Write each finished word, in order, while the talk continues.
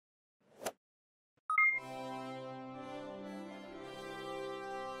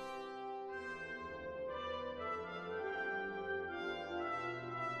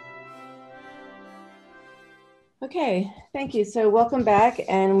Okay, thank you. So welcome back,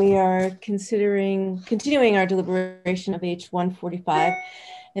 and we are continuing our deliberation of H.145,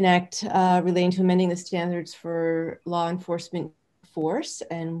 an act relating to amending the standards for law enforcement force,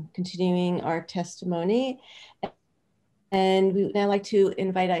 and continuing our testimony. And we would now like to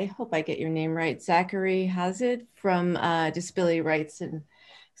invite, I hope I get your name right, Zachary Hazard from Disability Rights. And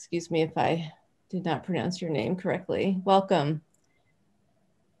excuse me if I did not pronounce your name correctly. Welcome.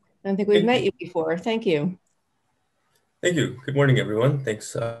 I don't think we've met you before. Thank you. Thank you. Good morning, everyone.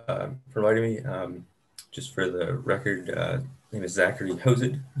 Thanks for inviting me. Just for the record, name is Zachary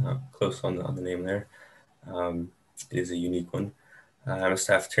Hosed, close on the name there. It is a unique one. I'm a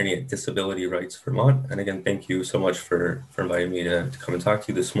staff attorney at Disability Rights Vermont. And again, thank you so much for inviting me to come and talk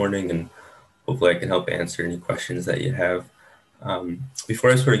to you this morning. And hopefully I can help answer any questions that you have.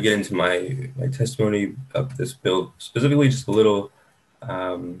 Before I sort of get into my testimony of this bill, specifically just a little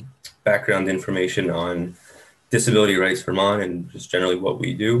background information on Disability Rights Vermont and just generally what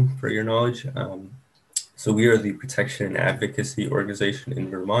we do, for your knowledge. So we are the protection and advocacy organization in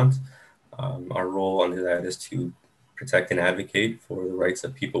Vermont. Our role under that is to protect and advocate for the rights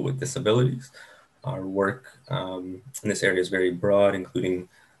of people with disabilities. Our work in this area is very broad, including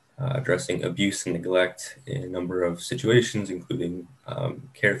addressing abuse and neglect in a number of situations, including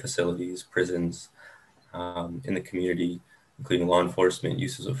care facilities, prisons, in the community, including law enforcement,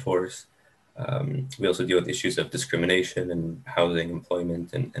 uses of force. We also deal with issues of discrimination and housing,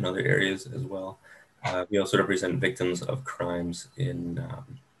 employment, and other areas as well. We also represent victims of crimes in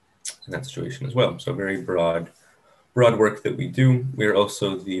that situation as well. So very broad work that we do. We are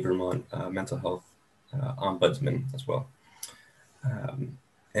also the Vermont Mental Health Ombudsman as well.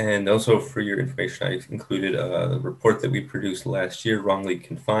 And also for your information, I included a report that we produced last year, Wrongly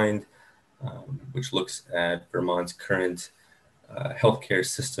Confined, which looks at Vermont's current healthcare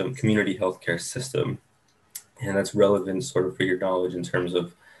system, community healthcare system, and that's relevant sort of for your knowledge in terms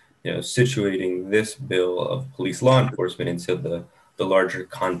of, situating this bill of police law enforcement into the larger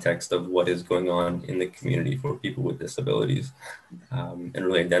context of what is going on in the community for people with disabilities, and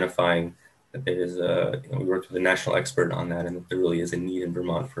really identifying that there is we worked with a national expert on that, and that there really is a need in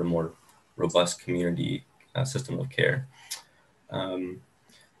Vermont for a more robust community system of care.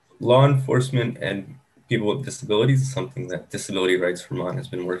 Law enforcement and people with disabilities is something that Disability Rights Vermont has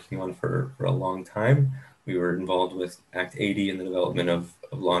been working on for a long time. We were involved with Act 80 in the development of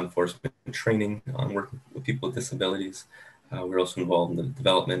law enforcement training on working with people with disabilities. We're also involved in the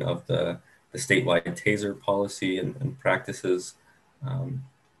development of the statewide TASER policy and practices,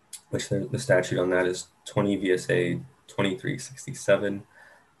 which the statute on that is 20 VSA 2367,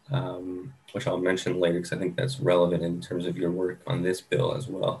 which I'll mention later because I think that's relevant in terms of your work on this bill as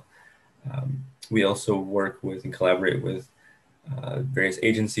well. We also work with and collaborate with various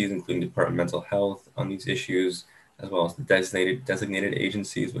agencies, including the Department of Mental Health, on these issues, as well as the designated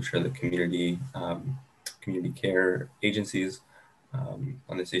agencies, which are the community care agencies,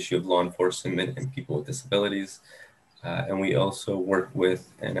 on this issue of law enforcement and people with disabilities. And we also work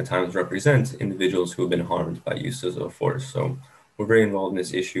with and at times represent individuals who have been harmed by uses of force. So we're very involved in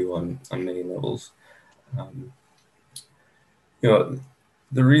this issue on many levels.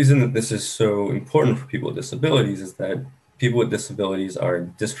 The reason that this is so important for people with disabilities is that people with disabilities are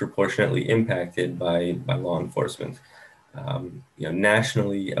disproportionately impacted by law enforcement.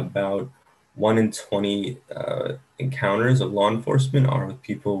 Nationally, about 1 in 20 encounters of law enforcement are with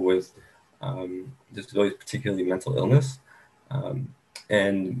people with disabilities, particularly mental illness.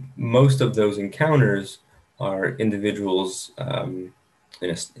 And most of those encounters are individuals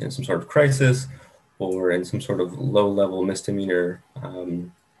in some sort of crisis or in some sort of low-level misdemeanor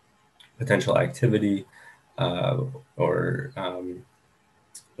potential activity, or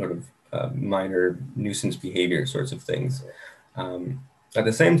sort of minor nuisance behavior sorts of things. At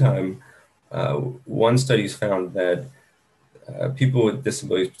the same time, one study's found that people with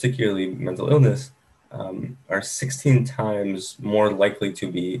disabilities, particularly mental illness, are 16 times more likely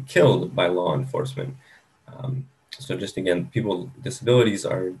to be killed by law enforcement. So just again, people with disabilities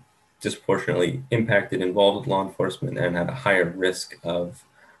are disproportionately impacted, involved with law enforcement, and at a higher risk of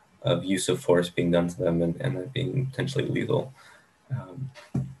use of force being done to them and that being potentially lethal.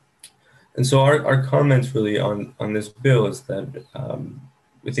 And so our comments really on this bill is that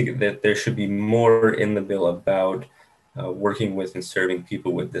we think that there should be more in the bill about working with and serving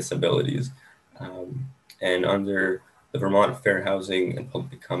people with disabilities. And under the Vermont Fair Housing and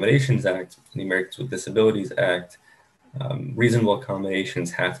Public Accommodations Act and the Americans with Disabilities Act, reasonable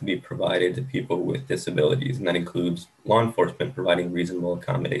accommodations have to be provided to people with disabilities, and that includes law enforcement providing reasonable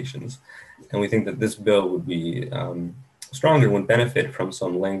accommodations. And we think that this bill would be stronger, would benefit from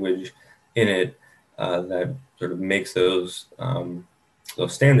some language in it that sort of makes those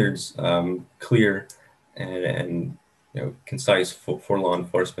standards clear and concise for law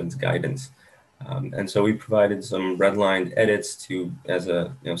enforcement's guidance. And so we provided some redlined edits to as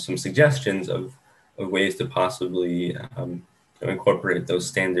some suggestions of ways to possibly incorporate those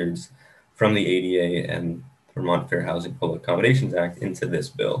standards from the ADA and Vermont Fair Housing Public Accommodations Act into this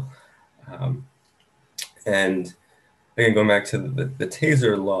bill. And again, going back to the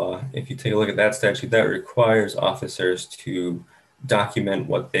taser law, if you take a look at that statute, that requires officers to document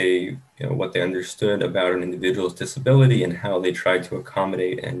what they understood about an individual's disability and how they tried to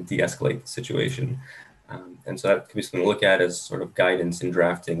accommodate and de-escalate the situation. And so that could be something to look at as sort of guidance in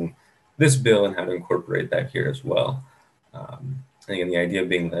drafting this bill and how to incorporate that here as well. Again, the idea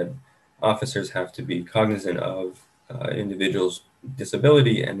being that officers have to be cognizant of individuals'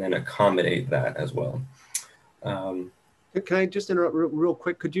 disability and then accommodate that as well. Can I just interrupt real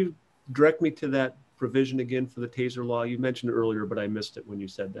quick? Could you direct me to that provision again for the taser law? You mentioned it earlier, but I missed it when you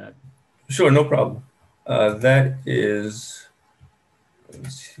said that. Sure, no problem. That is, let me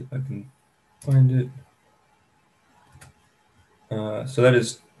see if I can find it. So that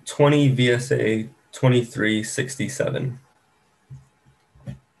is 20 VSA 2367.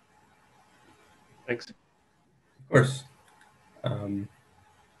 Thanks. Of course.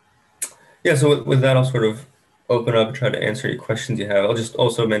 Yeah, so with that, I'll sort of open up and try to answer any questions you have. I'll just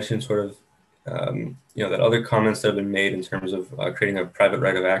also mention sort of, that other comments that have been made in terms of creating a private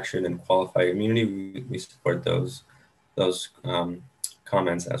right of action and qualified immunity. We support those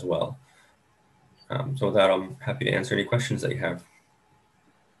comments as well. So with that, I'm happy to answer any questions that you have.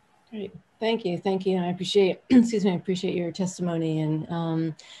 Great, thank you. I appreciate, I appreciate your testimony,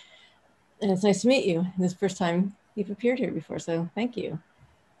 and it's nice to meet you. This is the first time you've appeared here before, so thank you.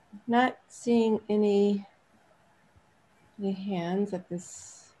 Not seeing any hands at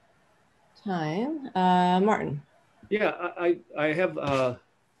this time. Martin. Yeah, I have.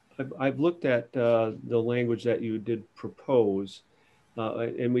 I've looked at the language that you did propose,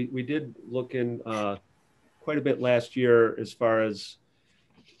 and we did look in quite a bit last year as far as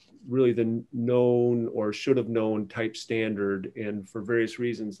really the known or should have known type standard, and for various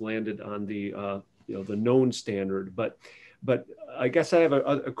reasons landed on the the known standard. But I guess I have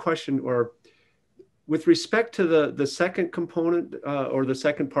a question, or with respect to the second component or the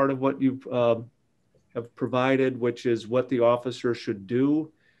second part of what you have provided, which is what the officer should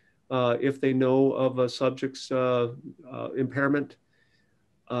do if they know of a subject's impairment.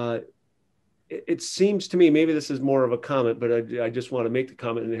 It seems to me, maybe this is more of a comment, but I just want to make the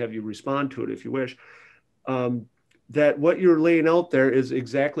comment and have you respond to it if you wish, that what you're laying out there is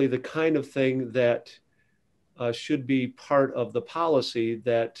exactly the kind of thing that should be part of the policy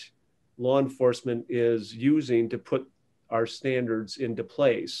that law enforcement is using to put our standards into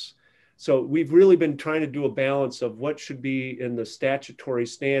place. So we've really been trying to do a balance of what should be in the statutory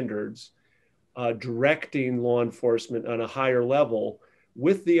standards, directing law enforcement on a higher level,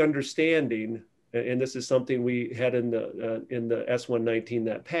 with the understanding, and this is something we had in the S-119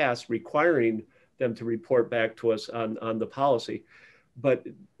 that passed, requiring them to report back to us on the policy, but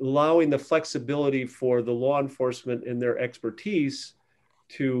allowing the flexibility for the law enforcement and their expertise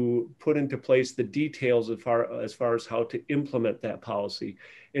to put into place the details as far as how to implement that policy.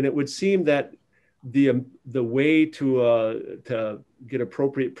 And it would seem that the way to get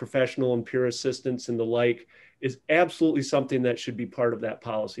appropriate professional and peer assistance and the like is absolutely something that should be part of that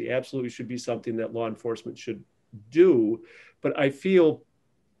policy. Absolutely should be something that law enforcement should do. But I feel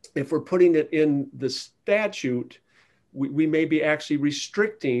if we're putting it in the statute, we may be actually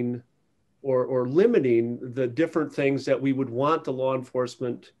restricting or limiting the different things that we would want the law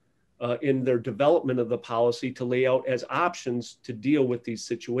enforcement in their development of the policy to lay out as options to deal with these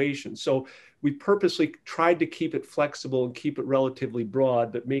situations. So we purposely tried to keep it flexible and keep it relatively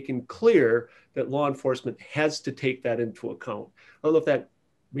broad, but making clear that law enforcement has to take that into account. I don't know if that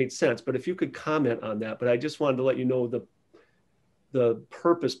made sense, but if you could comment on that. But I just wanted to let you know the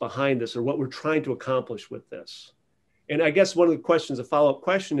purpose behind this, or what we're trying to accomplish with this. And I guess one of the questions, a follow-up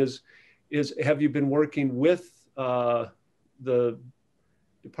question is have you been working with the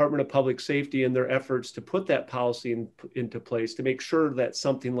Department of Public Safety in their efforts to put that policy into place to make sure that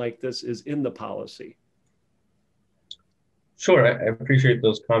something like this is in the policy? Sure, I appreciate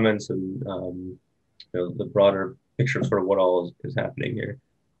those comments and the broader picture of sort of what all is happening here.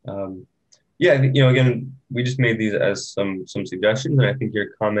 Yeah, again, we just made these as some suggestions, and I think your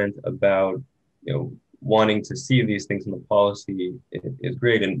comment about wanting to see these things in the policy is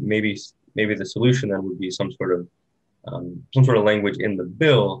great, and maybe the solution then would be some sort of language in the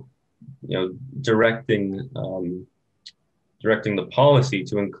bill, directing the policy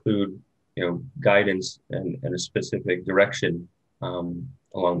to include guidance and a specific direction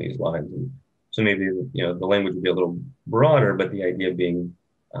along these lines. And so maybe, the language would be a little broader, but the idea being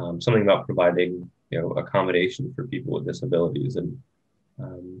something about providing, accommodation for people with disabilities. And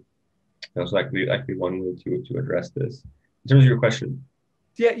so that could be one way to address this. In terms of your question.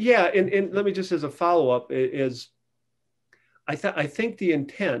 Yeah. And let me just, as a follow-up, is I think the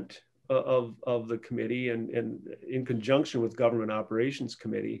intent of the committee and in conjunction with Government Operations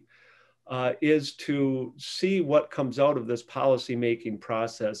Committee is to see what comes out of this policy-making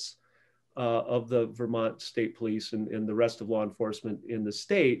process of the Vermont State Police and the rest of law enforcement in the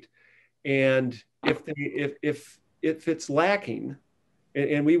state. And if it's lacking,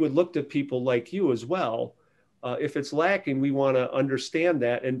 and we would look to people like you as well, if it's lacking, we want to understand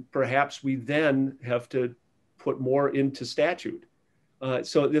that, and perhaps we then have to put more into statute.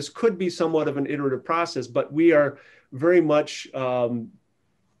 So this could be somewhat of an iterative process, but we are very much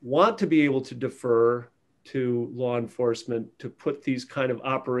want to be able to defer to law enforcement to put these kind of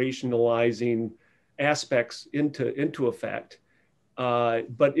operationalizing aspects into effect.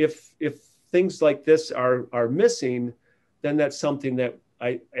 But if things like this are missing, then that's something that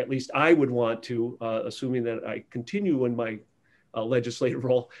at least I would want to, assuming that I continue in my legislative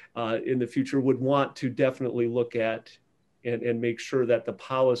role in the future, would want to definitely look at and make sure that the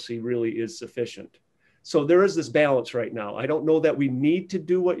policy really is sufficient. So there is this balance right now. I don't know that we need to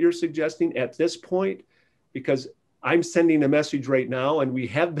do what you're suggesting at this point, because I'm sending a message right now, and we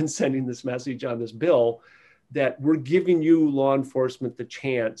have been sending this message on this bill, that we're giving you, law enforcement, the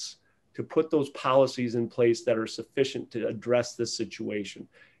chance to put those policies in place that are sufficient to address this situation.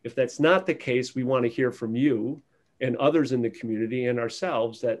 If that's not the case, we want to hear from you and others in the community and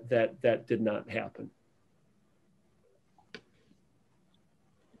ourselves that did not happen.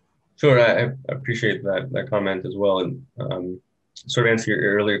 Sure, I appreciate that comment as well. And sort of answer your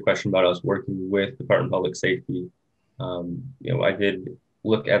earlier question about us working with Department of Public Safety. I did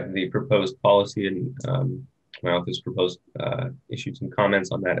look at the proposed policy, and my office proposed issued some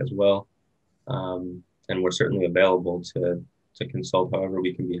comments on that as well. And we're certainly available to consult however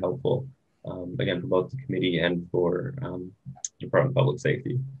we can be helpful, again, for both the committee and for Department of Public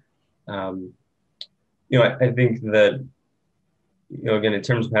Safety. I think that, again, in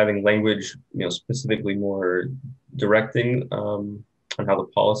terms of having language, specifically more directing on how the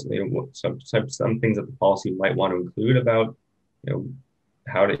policy, some things that the policy might want to include about,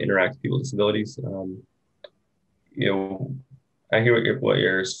 how to interact with people with disabilities. I hear what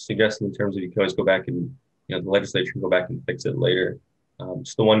you're suggesting in terms of you can always go back and, the legislature can go back and fix it later.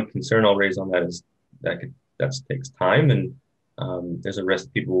 So the one concern I'll raise on that is that takes time, and there's a risk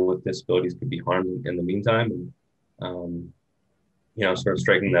that people with disabilities could be harmed in the meantime. And sort of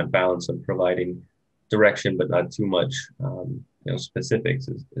striking that balance of providing direction, but not too much, specifics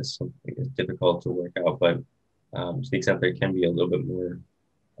is something that's difficult to work out. But to the extent there can be a little bit more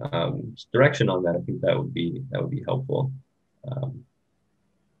direction on that, I think that would be helpful.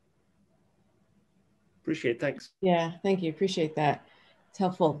 Appreciate it. Thanks. Yeah, thank you. Appreciate that. It's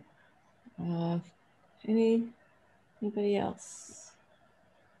helpful. Anybody else?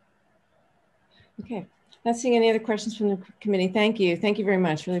 Okay. Not seeing any other questions from the committee. Thank you. Thank you very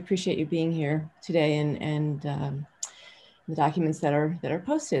much. Really appreciate you being here today and the documents that are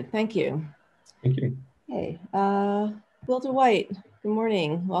posted. Thank you. Thank you. Hey, Wilder White, good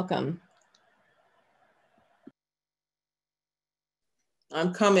morning. Welcome.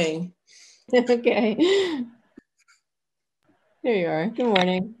 I'm coming. Okay. There you are. Good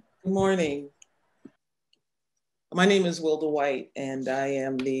morning. Good morning. My name is Wilda White, and I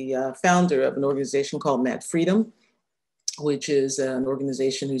am the founder of an organization called Mat Freedom, which is an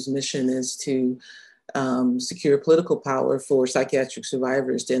organization whose mission is to secure political power for psychiatric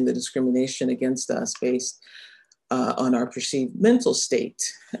survivors to end the discrimination against us based on our perceived mental state.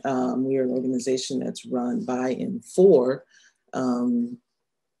 We are an organization that's run by and for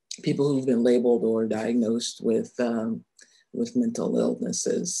people who've been labeled or diagnosed with mental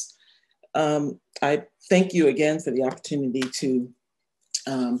illnesses. I thank you again for the opportunity to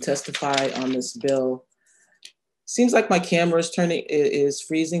testify on this bill. Seems like my camera is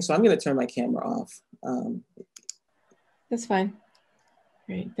freezing, so I'm going to turn my camera off. That's fine.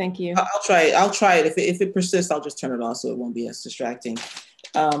 Great, thank you. I'll try it. If it persists, I'll just turn it off so it won't be as distracting.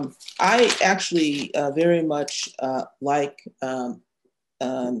 I actually very much like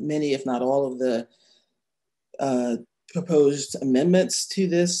many, if not all, of the proposed amendments to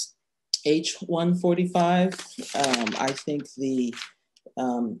this H.145. I think the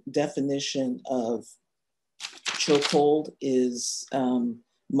definition of chokehold is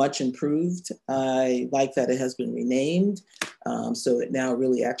much improved. I like that it has been renamed. So it now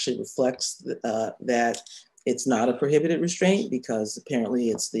really actually reflects that it's not a prohibited restraint, because apparently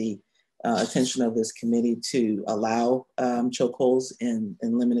it's the attention of this committee to allow chokeholds in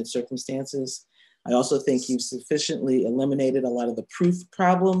limited circumstances. I also think you've sufficiently eliminated a lot of the proof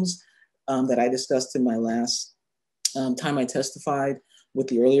problems that I discussed in my last time I testified with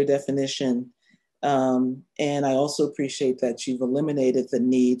the earlier definition. And I also appreciate that you've eliminated the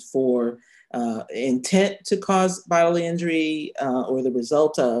need for intent to cause bodily injury or the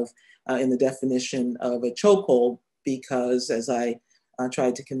result of in the definition of a chokehold, because as I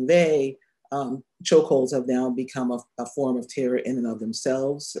tried to convey, chokeholds have now become a form of terror in and of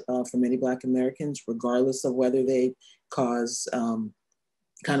themselves for many Black Americans, regardless of whether they cause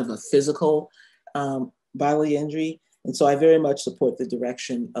kind of a physical bodily injury. And so I very much support the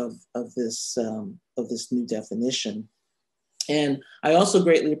direction of this new definition. And I also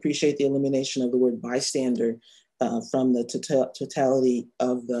greatly appreciate the elimination of the word bystander from the totality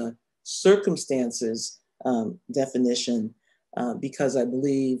of the circumstances definition, because I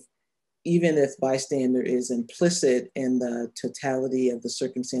believe even if bystander is implicit in the totality of the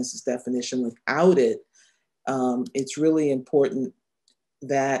circumstances definition, without it, it's really important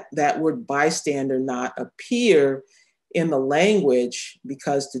that that word bystander not appear in the language,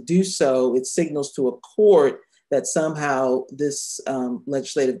 because to do so, it signals to a court that somehow this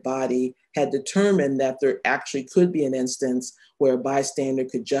legislative body had determined that there actually could be an instance where a bystander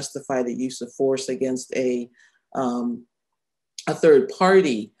could justify the use of force against a third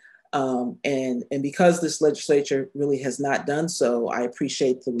party. And because this legislature really has not done so, I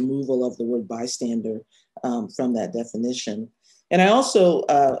appreciate the removal of the word bystander from that definition. And I also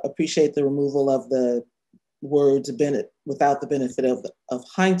appreciate the removal of the words without the benefit of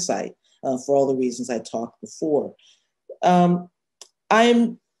hindsight for all the reasons I talked before.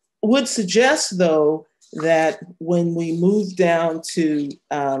 I would suggest, though, that when we move down to,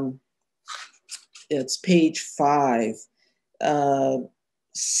 it's page 5,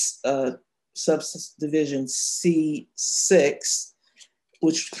 subdivision C6,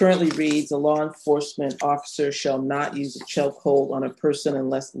 which currently reads, a law enforcement officer shall not use a chokehold on a person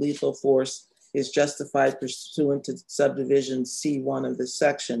unless lethal force is justified pursuant to subdivision C1 of this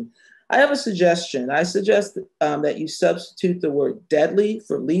section. I have a suggestion. I suggest that you substitute the word deadly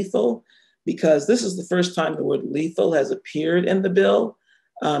for lethal, because this is the first time the word lethal has appeared in the bill,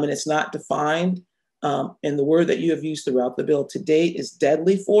 and it's not defined. And the word that you have used throughout the bill to date is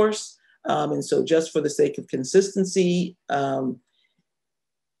deadly force. And so just for the sake of consistency,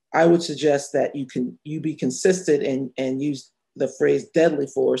 I would suggest that you be consistent and use the phrase deadly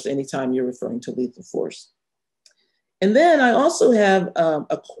force anytime you're referring to lethal force. And then I also have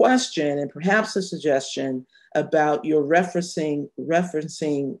a question and perhaps a suggestion about your referencing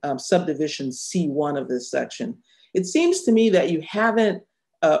subdivision C1 of this section. It seems to me that you haven't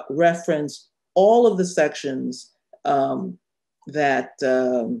referenced all of the sections that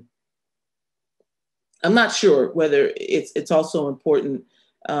I'm not sure whether it's also important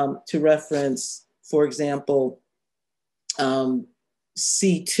to reference, for example,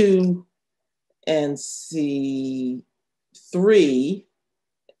 C2 and C3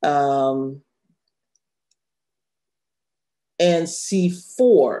 and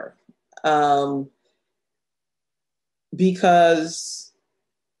C4, because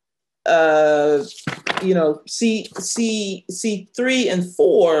C3 and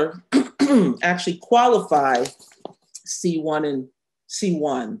 4 actually qualify C1 and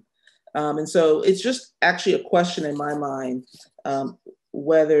C1. And so it's just actually a question in my mind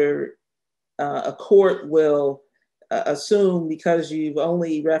whether a court will assume, because you've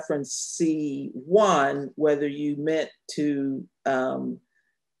only referenced C1, whether you meant to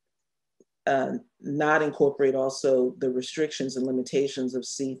not incorporate also the restrictions and limitations of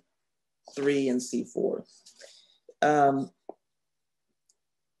C3 and C4.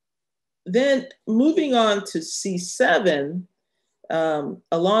 Then moving on to C7, a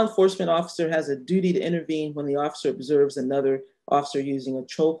law enforcement officer has a duty to intervene when the officer observes another officer using a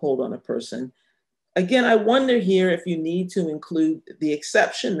chokehold on a person. Again, I wonder here if you need to include the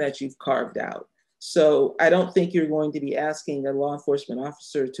exception that you've carved out. So I don't think you're going to be asking a law enforcement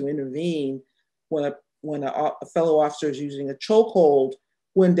officer to intervene when a fellow officer is using a chokehold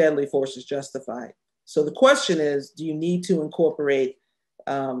when deadly force is justified. So the question is, do you need to incorporate,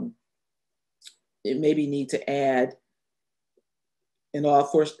 maybe need to add, an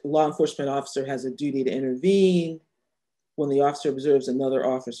law enforcement officer has a duty to intervene when the officer observes another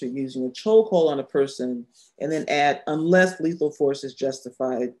officer using a chokehold on a person, and then add, unless lethal force is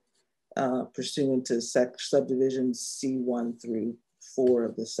justified pursuant to subdivision C1 through 4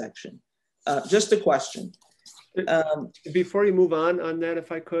 of this section. Just a question. Before you move on that,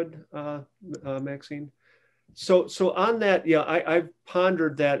 if I could, Maxine. So on that, yeah, I've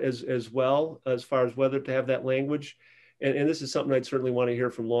pondered that as well, as far as whether to have that language. And this is something I'd certainly want to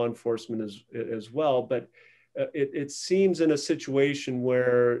hear from law enforcement as well. But it seems in a situation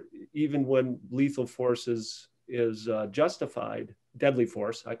where even when lethal force is justified, deadly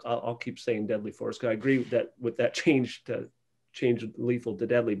force, I'll keep saying deadly force, because I agree with that change lethal to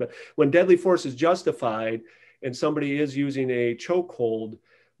deadly. But when deadly force is justified and somebody is using a chokehold,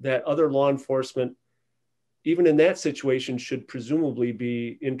 that other law enforcement, even in that situation, should presumably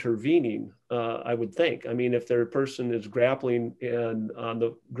be intervening, I would think. I mean, if their person is grappling and on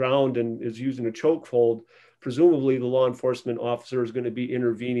the ground and is using a chokehold, presumably the law enforcement officer is going to be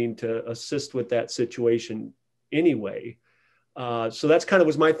intervening to assist with that situation anyway. So that's kind of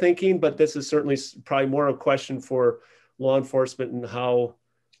was my thinking, but this is certainly probably more a question for law enforcement and how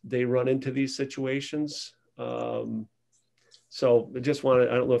they run into these situations. So I just wanted,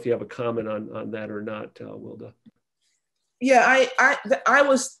 I don't know if you have a comment on that or not, Wilda. Yeah, I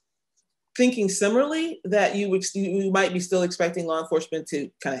was thinking similarly that you might be still expecting law enforcement to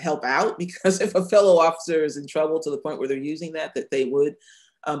kind of help out, because if a fellow officer is in trouble to the point where they're using that they would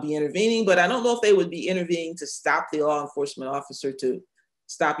be intervening. But I don't know if they would be intervening to stop the law enforcement officer to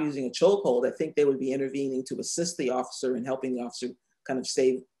stop using a chokehold. I think they would be intervening to assist the officer and helping the officer kind of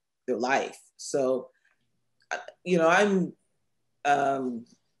save their life. So, you know, I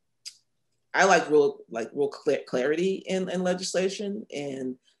like real clarity in legislation,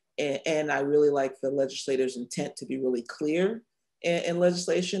 and I really like the legislators' intent to be really clear in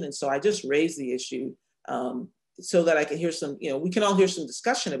legislation. And so I just raised the issue so that I can hear some, we can all hear some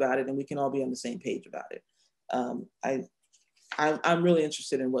discussion about it, and we can all be on the same page about it. I'm really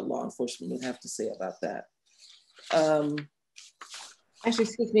interested in what law enforcement would have to say about that. Actually,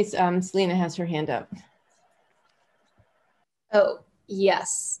 excuse me, Selena has her hand up. Oh,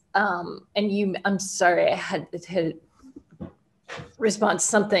 yes. I'm sorry, I had to respond to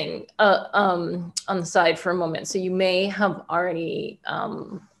something on the side for a moment. So you may have already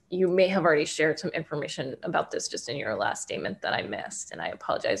shared some information about this just in your last statement that I missed, and I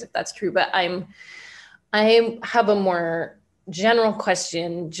apologize if that's true. But I have a more general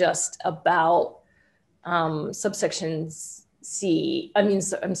question just about subsections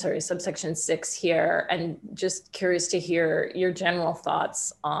subsection 6 here, and just curious to hear your general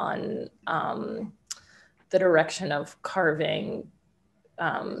thoughts on the direction of carving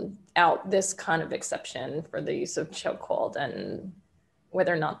out this kind of exception for the use of chokehold, and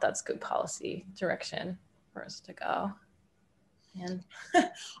whether or not that's good policy direction for us to go. And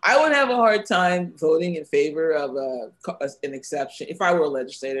I would have a hard time voting in favor of an exception. If I were a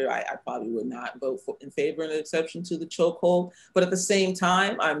legislator, I probably would not vote in favor of an exception to the chokehold. But at the same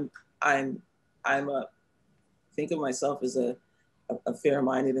time, I think of myself as a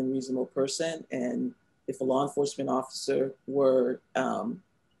fair-minded and reasonable person. And if a law enforcement officer were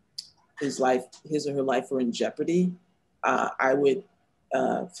his or her life were in jeopardy, I would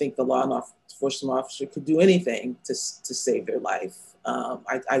think the law enforcement officer could do anything to save their life.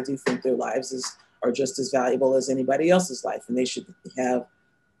 I do think their lives are just as valuable as anybody else's life, and they should have,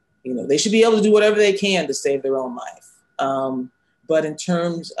 they should be able to do whatever they can to save their own life. But in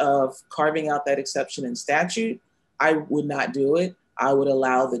terms of carving out that exception in statute, I would not do it. I would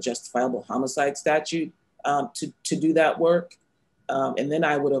allow the justifiable homicide statute to do that work. And then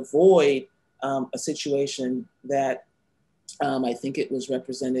I would avoid a situation that I think it was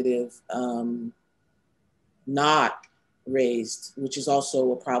Representative not raised, which is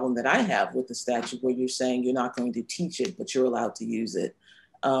also a problem that I have with the statute, where you're saying you're not going to teach it, but you're allowed to use it.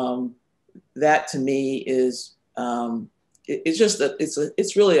 That to me is,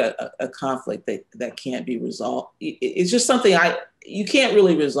 it's really a conflict that can't be resolved. It's just something you can't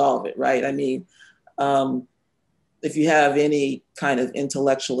really resolve it, right? I mean, if you have any kind of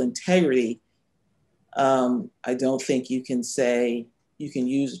intellectual integrity, I don't think you can say you can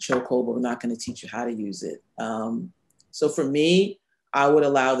use a chokehold, but we're not going to teach you how to use it. So for me, I would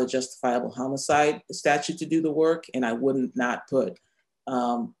allow the justifiable homicide statute to do the work, and I wouldn't not put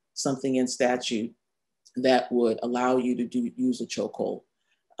something in statute that would allow you to use a chokehold.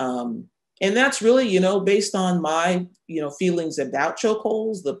 And that's really, based on my, feelings about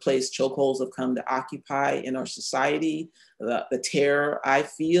chokeholds, the place chokeholds have come to occupy in our society, the terror I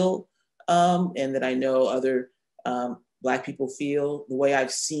feel, and that I know other Black people feel, the way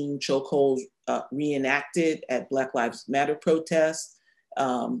I've seen chokeholds reenacted at Black Lives Matter protests,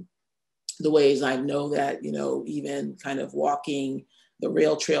 the ways I know that, even kind of walking the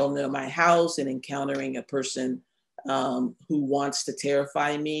rail trail near my house and encountering a person who wants to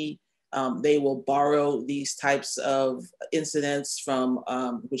terrify me, They will borrow these types of incidents from,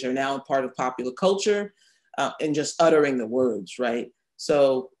 which are now part of popular culture, and just uttering the words, right?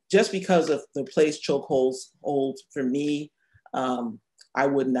 So just because of the place chokeholds hold for me, I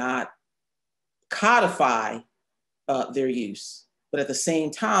would not codify their use. But at the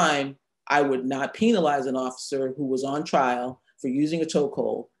same time, I would not penalize an officer who was on trial for using a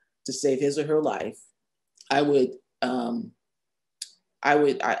chokehold to save his or her life. I would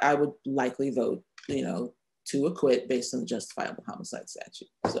likely vote, to acquit based on the justifiable homicide statute.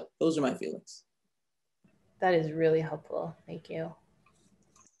 So those are my feelings. That is really helpful. Thank you.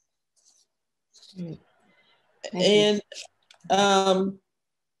 And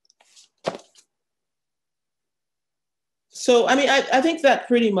so, I mean, I think that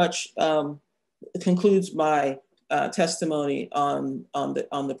pretty much concludes my testimony on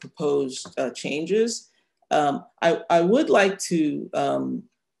the proposed changes. I would like to,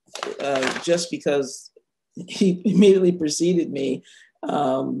 just because he immediately preceded me,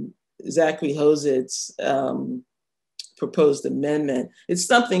 Zachary Hozit's proposed amendment. It's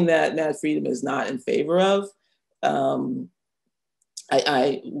something that Mad Freedom is not in favor of.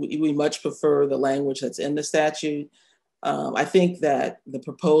 We much prefer the language that's in the statute. I think that the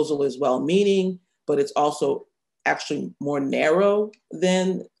proposal is well-meaning, but it's also actually more narrow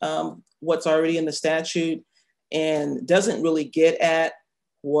than what's already in the statute, and doesn't really get at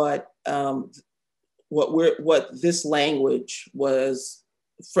what this language was,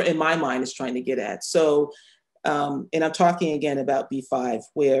 in my mind, is trying to get at. So, and I'm talking again about B5,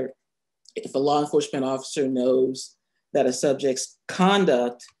 where if a law enforcement officer knows that a subject's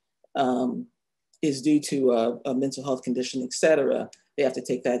conduct is due to a mental health condition, et cetera, they have to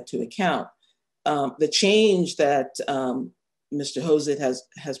take that into account. The change that Mr. Hozit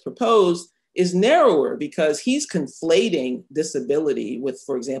has proposed is narrower because he's conflating disability with,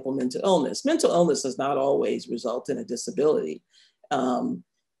 for example, mental illness. Mental illness does not always result in a disability. I've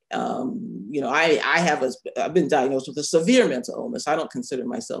been diagnosed with a severe mental illness. I don't consider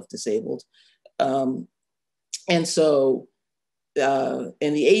myself disabled. And the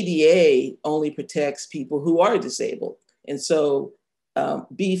ADA only protects people who are disabled. And so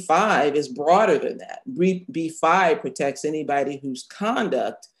B5 is broader than that. B5 protects anybody whose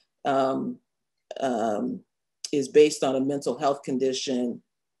conduct is based on a mental health condition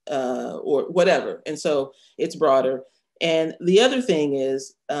or whatever. And so it's broader. And the other thing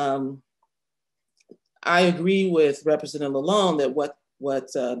is, I agree with Representative Lalonde that what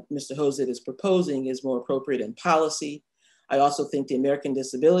Mr. Hozit is proposing is more appropriate in policy. I also think the American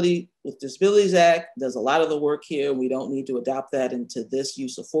Disabilities Act does a lot of the work here. We don't need to adopt that into this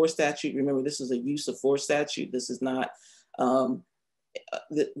use of force statute. Remember, this is a use of force statute. This is not, and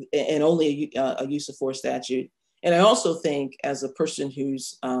only a use of force statute. And I also think, as a person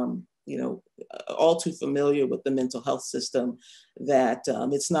who's, all too familiar with the mental health system, that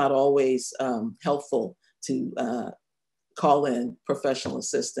it's not always helpful to call in professional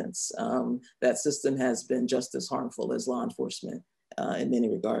assistance. That system has been just as harmful as law enforcement in many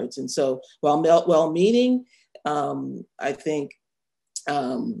regards. And so, while well-meaning, I think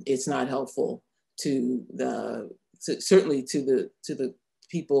it's not helpful certainly to the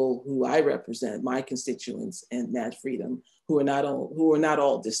people who I represent, my constituents and Mad Freedom, who are not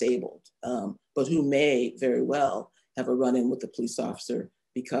all disabled, but who may very well have a run-in with a police officer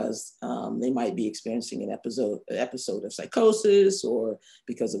because they might be experiencing an episode of psychosis, or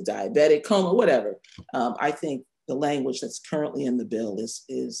because of diabetic coma, whatever. I think the language that's currently in the bill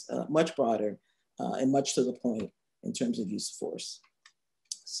is much broader and much to the point in terms of use of force.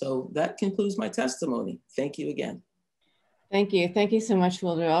 So that concludes my testimony. Thank you again. Thank you. Thank you so much,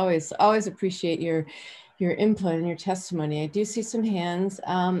 Wilder. Always appreciate your input and your testimony. I do see some hands.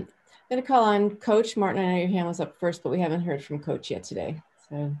 I'm going to call on Coach Martin. I know your hand was up first, but we haven't heard from Coach yet today.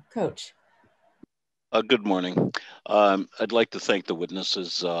 So, Coach. Good morning. I'd like to thank the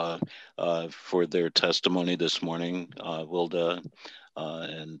witnesses for their testimony this morning, Wilda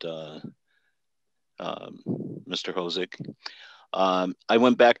and Mr. Hozit. I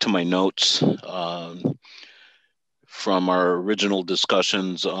went back to my notes from our original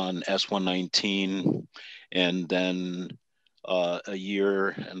discussions on S119, and then a year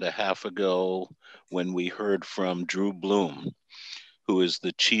and a half ago when we heard from Drew Bloom, who is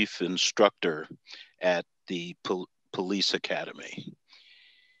the chief instructor at the police academy.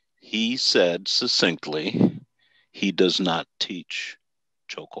 He said succinctly, he does not teach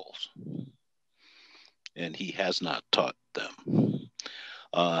chokeholds, and he has not taught them.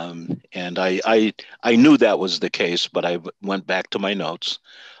 And I knew that was the case, but I went back to my notes.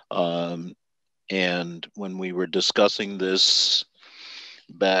 And when we were discussing this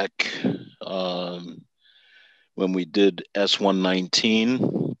back when we did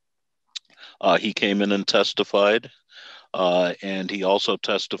S119. He came in and testified, and he also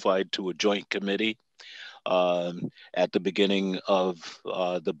testified to a joint committee at the beginning of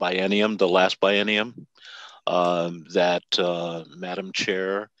the biennium, the last biennium, that Madam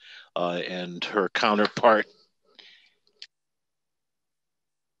Chair and her counterpart.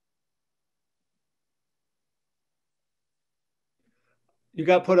 You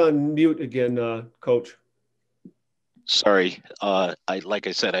got put on mute again, Coach. Sorry, like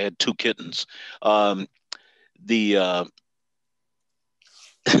I said, I had two kittens. When he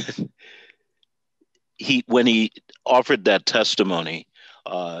offered that testimony,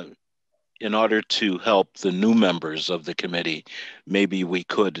 in order to help the new members of the committee, maybe we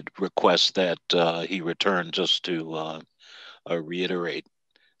could request that he return just to reiterate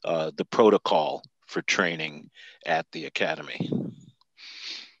the protocol for training at the academy.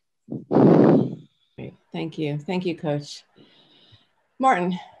 Great. Thank you. Thank you, Coach.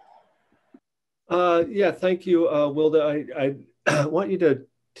 Martin. Yeah, thank you, Wilda. I want you to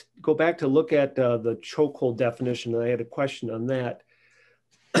go back to look at the chokehold definition. I had a question on that.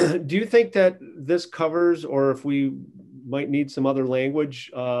 Do you think that this covers, or if we might need some other language,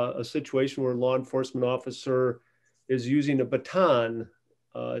 a situation where a law enforcement officer is using a baton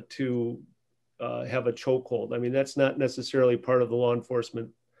to have a chokehold? I mean, that's not necessarily part of the law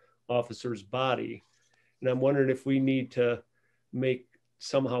enforcement officer's body. And I'm wondering if we need to make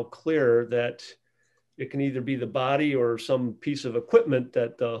somehow clear that it can either be the body or some piece of equipment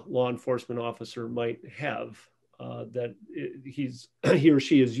that the law enforcement officer might have that he or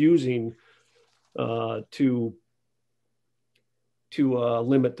she is using to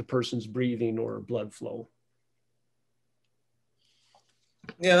limit the person's breathing or blood flow.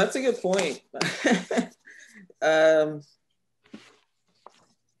 Yeah, that's a good point.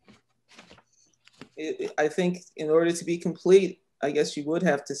 I think in order to be complete, I guess you would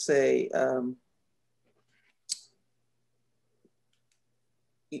have to say,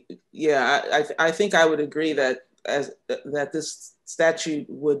 yeah, I think I would agree that that this statute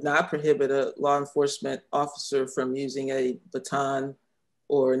would not prohibit a law enforcement officer from using a baton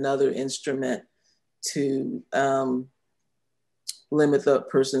or another instrument to limit the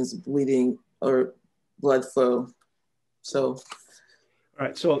person's bleeding or blood flow. So. All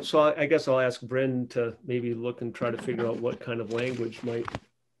right, so I guess I'll ask Bryn to maybe look and try to figure out what kind of language might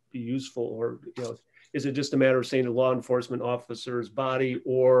be useful, or is it just a matter of saying a law enforcement officer's body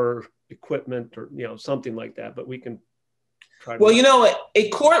or equipment, or something like that? But we can try to. Well, a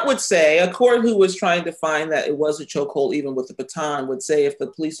court would say, a court who was trying to find that it was a chokehold even with the baton would say if the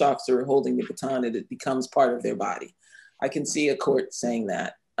police officer holding the baton, it becomes part of their body. I can see a court saying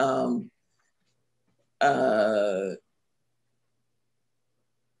that.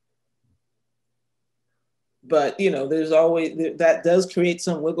 But there's always, that does create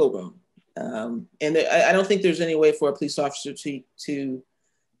some wiggle room, and I don't think there's any way for a police officer to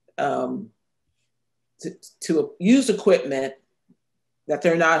use equipment that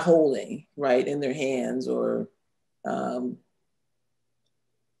they're not holding right in their hands, or but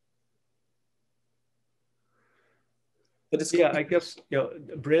it's, yeah, I guess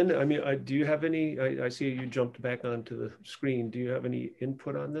Bryn, I mean, do you have any? I see you jumped back onto the screen. Do you have any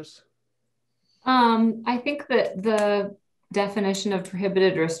input on this? I think that the definition of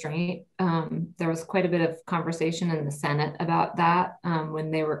prohibited restraint, there was quite a bit of conversation in the Senate about that when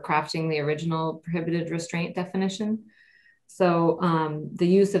they were crafting the original prohibited restraint definition. So the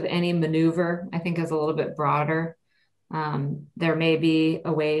use of any maneuver, I think, is a little bit broader. There may be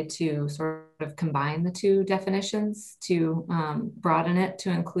a way to sort of combine the two definitions to broaden it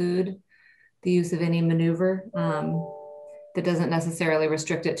to include the use of any maneuver that doesn't necessarily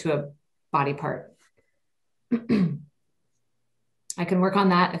restrict it to a body part. I can work on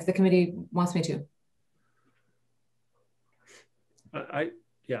that if the committee wants me to. I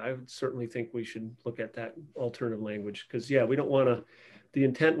would certainly think we should look at that alternative language, because we don't want to, the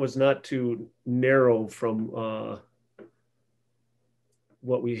intent was not to narrow from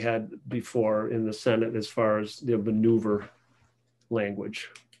what we had before in the Senate as far as the maneuver language.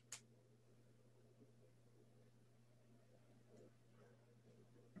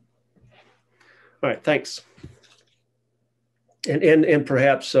 All right, thanks. And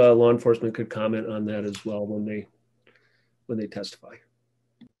perhaps law enforcement could comment on that as well when they testify.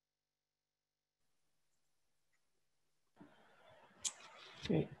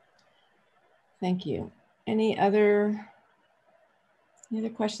 Great. Thank you. Any other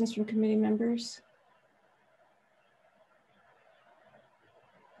questions from committee members?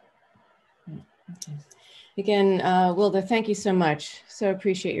 Again, Wilda, thank you so much. So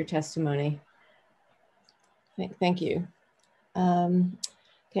appreciate your testimony. Thank you. Okay, I'm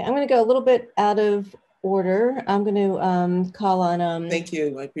going to go a little bit out of order. I'm going to call on... Thank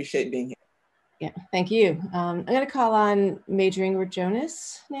you. I appreciate being here. Yeah, thank you. I'm going to call on Major Ingrid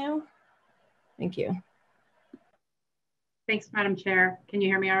Jonas now. Thank you. Thanks, Madam Chair. Can you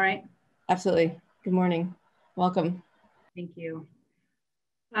hear me all right? Absolutely. Good morning. Welcome. Thank you.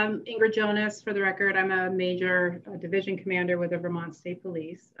 Ingrid Jonas, for the record, I'm a Major Division Commander with the Vermont State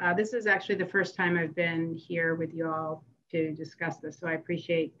Police. This is actually the first time I've been here with you all to discuss this, so I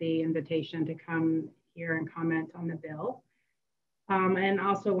appreciate the invitation to come here and comment on the bill. And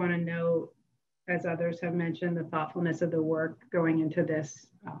also want to note, as others have mentioned, the thoughtfulness of the work going into this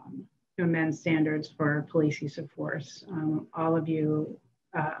to amend standards for police use of force. All of you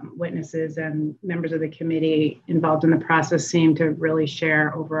witnesses and members of the committee involved in the process seem to really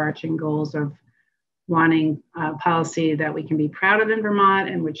share overarching goals of wanting a policy that we can be proud of in Vermont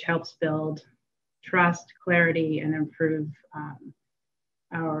and which helps build trust, clarity, and improve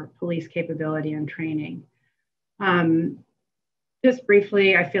our police capability and training. Just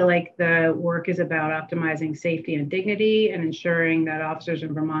briefly, I feel like the work is about optimizing safety and dignity and ensuring that officers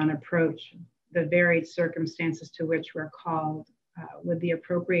in Vermont approach the varied circumstances to which we're called with the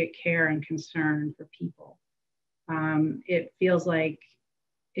appropriate care and concern for people. It feels like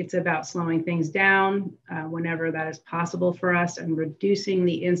it's about slowing things down whenever that is possible for us and reducing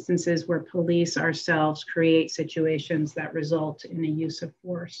the instances where police ourselves create situations that result in a use of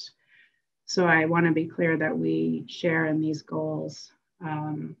force. So I want to be clear that we share in these goals.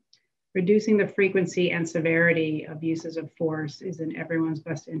 Reducing the frequency and severity of uses of force is in everyone's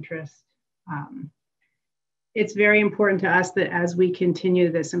best interest. It's very important to us that as we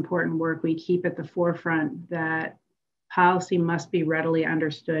continue this important work, we keep at the forefront that policy must be readily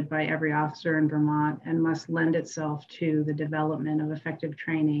understood by every officer in Vermont and must lend itself to the development of effective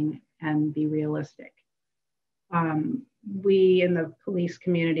training and be realistic. We in the police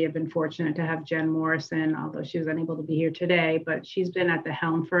community have been fortunate to have Jen Morrison, although she was unable to be here today, but she's been at the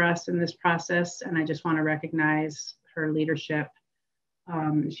helm for us in this process. And I just want to recognize her leadership.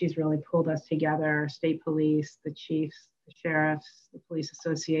 She's really pulled us together, state police, the chiefs, the sheriffs, the police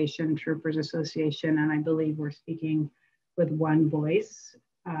association, troopers association, and I believe we're speaking with one voice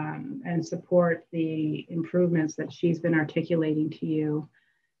and support the improvements that she's been articulating to you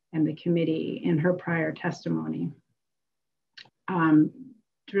and the committee in her prior testimony.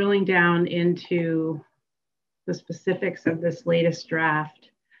 Drilling down into the specifics of this latest draft,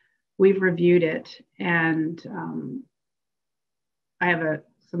 we've reviewed it and I have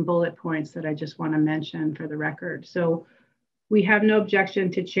some bullet points that I just want to mention for the record. So we have no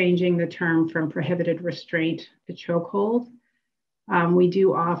objection to changing the term from prohibited restraint to chokehold. We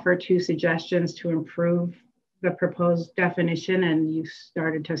do offer two suggestions to improve the proposed definition, and you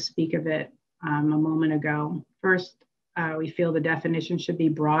started to speak of it a moment ago. First, we feel the definition should be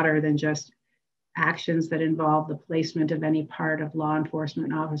broader than just actions that involve the placement of any part of law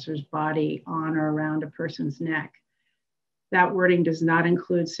enforcement officer's body on or around a person's neck. That wording does not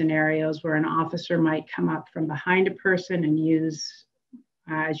include scenarios where an officer might come up from behind a person and use,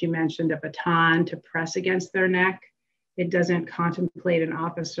 as you mentioned, a baton to press against their neck. It doesn't contemplate an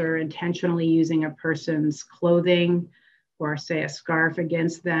officer intentionally using a person's clothing or say a scarf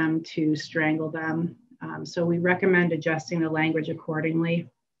against them to strangle them. So we recommend adjusting the language accordingly.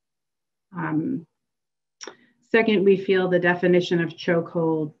 Second, we feel the definition of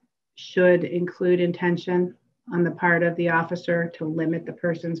chokehold should include intention on the part of the officer to limit the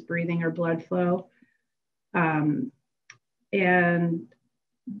person's breathing or blood flow. And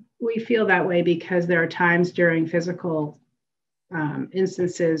we feel that way because there are times during physical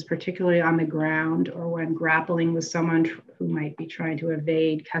instances, particularly on the ground or when grappling with someone who might be trying to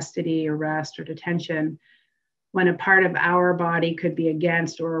evade custody, arrest, or detention, when a part of our body could be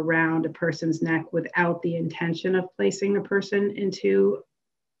against or around a person's neck without the intention of placing the person into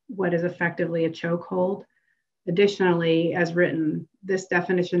what is effectively a chokehold. Additionally, as written, this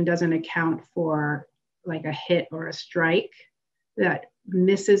definition doesn't account for like a hit or a strike that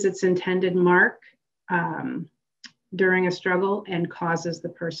misses its intended mark during a struggle and causes the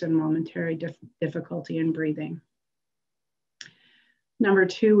person momentary difficulty in breathing. Number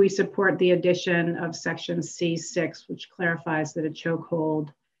two, we support the addition of section C6, which clarifies that a chokehold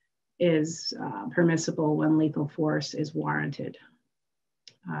is permissible when lethal force is warranted.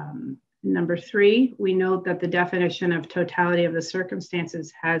 Number three, we note that the definition of totality of the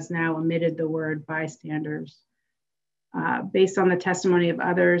circumstances has now omitted the word bystanders. Based on the testimony of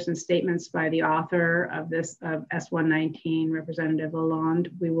others and statements by the author of S119, Representative Lalonde,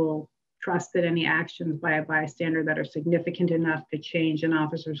 we will trust that any actions by a bystander that are significant enough to change an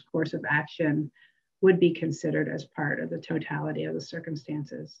officer's course of action would be considered as part of the totality of the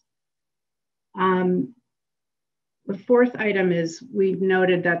circumstances. The fourth item is we've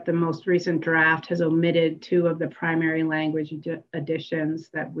noted that the most recent draft has omitted 2 of the primary language additions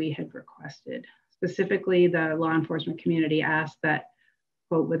that we had requested. Specifically, the law enforcement community asked that,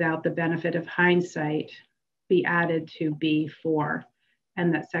 quote, without the benefit of hindsight, be added to B4,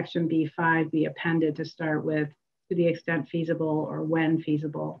 and that section B5 be appended to start with, to the extent feasible or when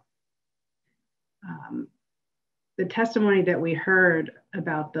feasible. The testimony that we heard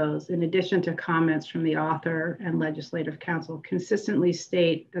about those, in addition to comments from the author and legislative council, consistently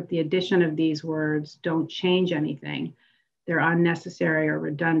state that the addition of these words don't change anything. They're unnecessary or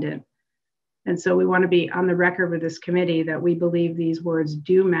redundant. And so we want to be on the record with this committee that we believe these words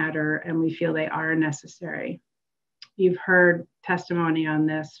do matter and we feel they are necessary. You've heard testimony on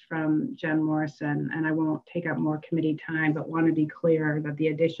this from Jen Morrison, and I won't take up more committee time, but want to be clear that the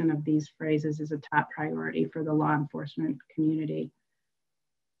addition of these phrases is a top priority for the law enforcement community.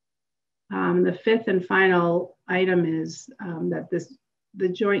 The fifth and final item is that the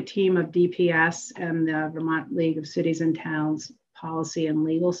joint team of DPS and the Vermont League of Cities and Towns policy and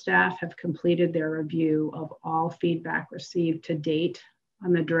legal staff have completed their review of all feedback received to date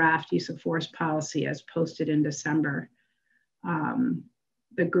on the draft use of force policy as posted in December.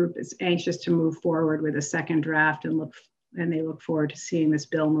 The group is anxious to move forward with a second draft and they look forward to seeing this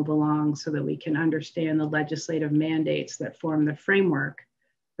bill move along so that we can understand the legislative mandates that form the framework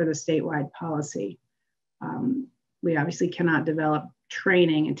for the statewide policy. We obviously cannot develop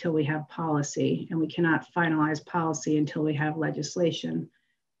training until we have policy, and we cannot finalize policy until we have legislation.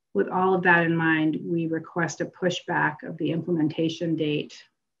 With all of that in mind, we request a pushback of the implementation date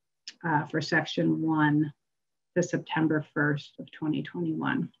for section 1 to September 1st of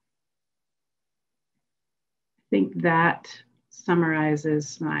 2021. I think that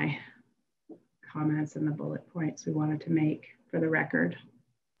summarizes my comments and the bullet points we wanted to make for the record.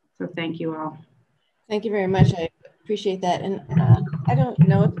 So thank you all. Thank you very much. I appreciate that. And I don't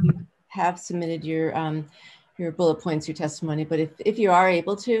know if you have submitted your bullet points, your testimony, but if you are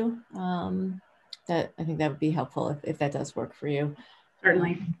able to, that I think that would be helpful if that does work for you.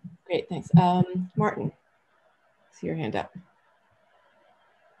 Certainly. Great, thanks. Martin, I see your hand up.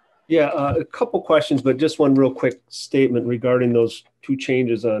 Yeah, a couple questions, but just one real quick statement regarding those 2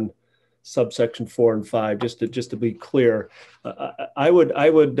 changes on subsection 4 and 5, just to be clear. I would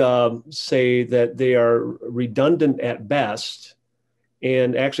say that they are redundant at best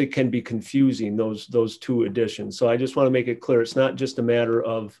and actually can be confusing, those 2 additions. So I just want to make it clear, it's not just a matter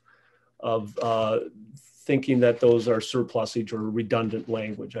of thinking that those are surplusage or redundant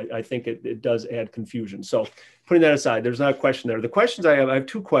language. I think it does add confusion. So putting that aside, there's not a question there. The questions I have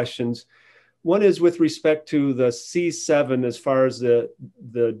 2 questions. One is with respect to the C7 as far as the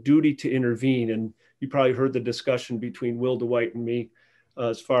duty to intervene. And you probably heard the discussion between Will DeWhite and me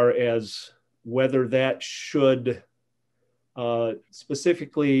as far as whether that should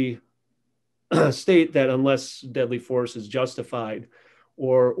specifically state that unless deadly force is justified,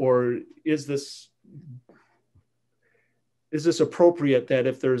 or is this appropriate that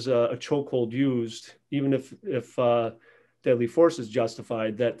if there's a chokehold used, even if deadly force is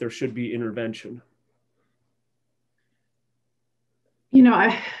justified, that there should be intervention? You know,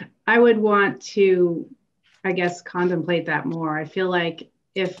 I would want to, I guess, contemplate that more. I feel like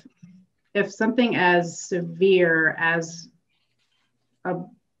if something as severe as a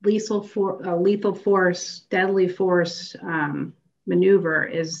lethal force, deadly force maneuver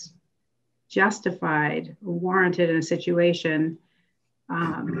is justified, warranted in a situation,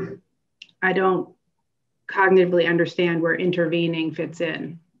 I don't cognitively understand where intervening fits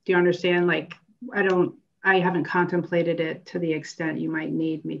in. Do you understand? Like, I haven't contemplated it to the extent you might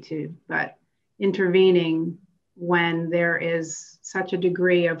need me to, but intervening when there is such a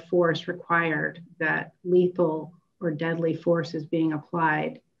degree of force required that lethal or deadly force is being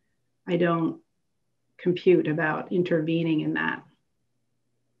applied, I don't compute about intervening in that.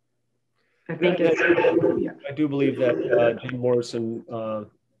 I think I do believe that Jim Morrison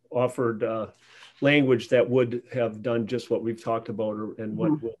offered language that would have done just what we've talked about and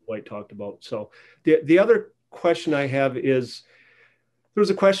what White talked about. So the other question I have is, there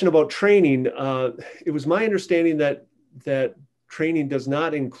was a question about training. It was my understanding that training does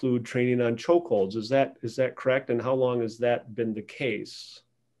not include training on chokeholds. Is that correct? And how long has that been the case?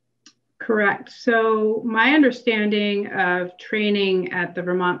 Correct. So my understanding of training at the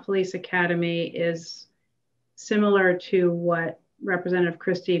Vermont Police Academy is similar to what Representative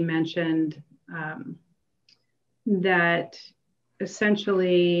Christie mentioned, that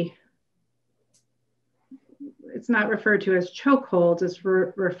essentially it's not referred to as chokeholds, it's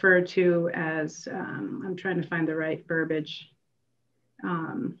referred to as, I'm trying to find the right verbiage.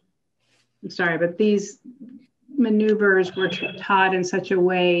 I'm sorry, but these maneuvers were taught in such a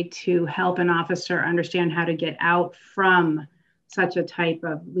way to help an officer understand how to get out from such a type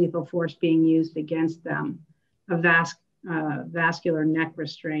of lethal force being used against them, a vascular neck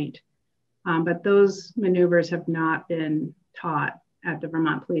restraint. But those maneuvers have not been taught at the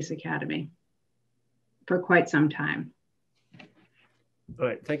Vermont Police Academy for quite some time. All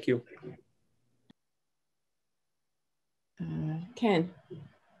right, thank you. Ken.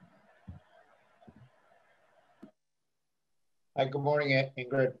 Hi, good morning,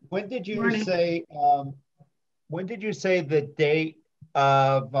 Ingrid. When did you Morning. say? When did you say the date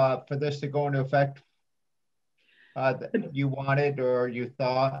of for this to go into effect? That you wanted or you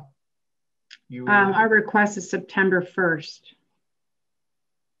thought? Our request is September 1st.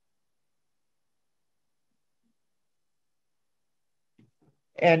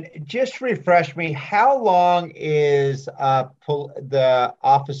 And just refresh me, how long is the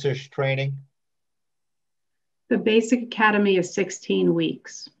officers training? The basic academy is 16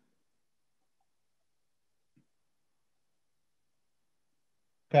 weeks.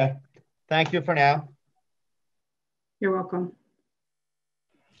 Okay, thank you for now. You're welcome.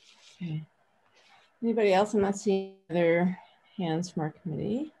 Okay. Anybody else? I'm not seeing other hands from our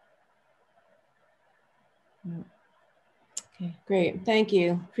committee. No. Okay, great. Thank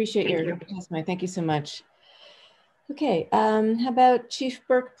you. Appreciate your testimony. Thank you so much. Okay, how about Chief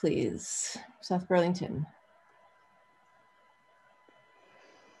Burke, please? South Burlington.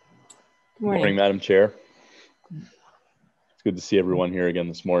 Good morning. Good morning, Madam Chair. It's good to see everyone here again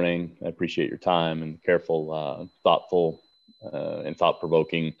this morning. I appreciate your time and careful, thoughtful, and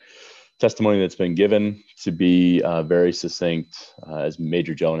thought-provoking testimony that's been given. To be very succinct, as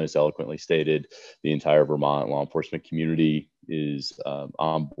Major Jonas eloquently stated, the entire Vermont law enforcement community is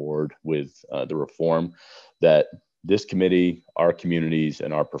on board with the reform that this committee, our communities,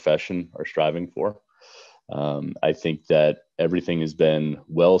 and our profession are striving for. I think that everything has been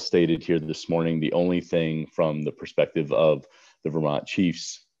well stated here this morning. The only thing from the perspective of the Vermont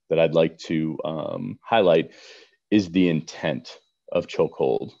Chiefs that I'd like to highlight is the intent of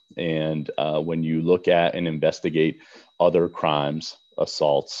chokehold. And when you look at and investigate other crimes,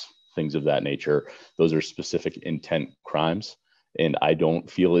 assaults, things of that nature, those are specific intent crimes. And I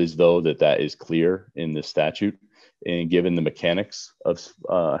don't feel as though that is clear in the statute. And given the mechanics of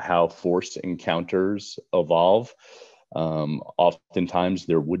how force encounters evolve, oftentimes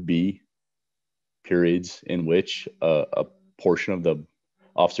there would be periods in which a portion of the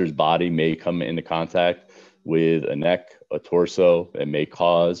officer's body may come into contact with a neck, a torso. It may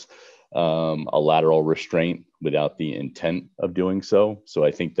cause a lateral restraint without the intent of doing so. So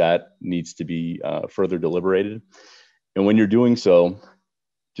I think that needs to be further deliberated. And when you're doing so,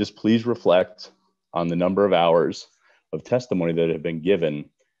 just please reflect on the number of hours of testimony that have been given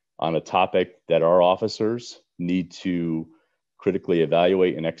on a topic that our officers need to critically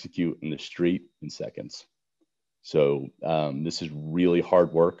evaluate and execute in the street in seconds. So this is really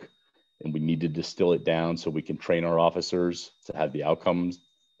hard work, and we need to distill it down so we can train our officers to have the outcomes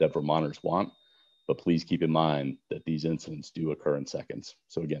that Vermonters want. But please keep in mind that these incidents do occur in seconds.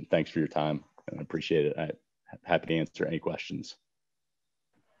 So again, thanks for your time, and I appreciate it. I'm happy to answer any questions.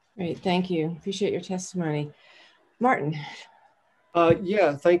 Great, thank you. Appreciate your testimony. Martin.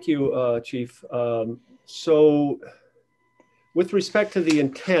 Yeah, thank you, Chief. So with respect to the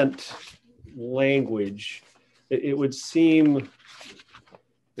intent language, it would seem,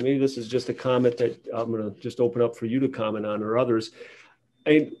 maybe this is just a comment that I'm going to just open up for you to comment on, or others.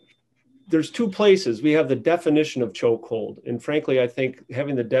 There's two places. We have the definition of chokehold. And frankly, I think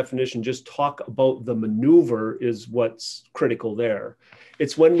having the definition just talk about the maneuver is what's critical there.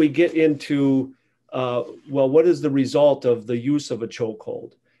 It's when we get into, well, what is the result of the use of a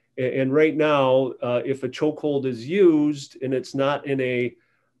chokehold? And right now, if a chokehold is used and it's not in a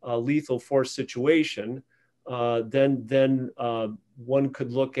lethal force situation, then one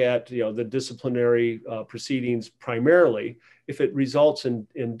could look at the disciplinary proceedings primarily. If it results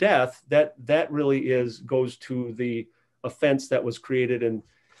in death, that really goes to the offense that was created in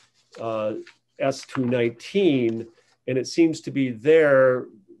S219, and it seems to be there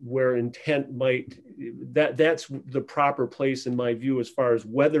where intent might, that's the proper place in my view as far as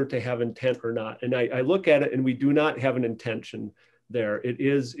whether to have intent or not. And I look at it and we do not have an intention there. It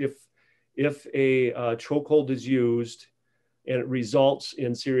is if a chokehold is used and it results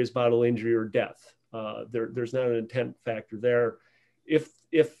in serious bodily injury or death, there's not an intent factor there.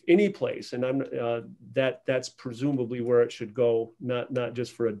 if any place, and that's presumably where it should go, not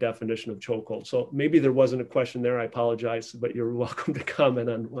just for a definition of chokehold. So maybe there wasn't a question there. I apologize, but you're welcome to comment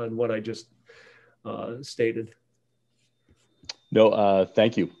on what I just stated. No,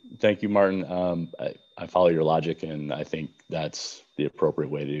 thank you, Martin. I follow your logic, and I think that's the appropriate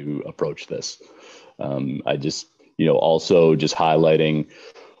way to approach this. I just, also just highlighting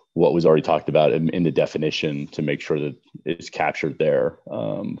what was already talked about in the definition to make sure that it's captured there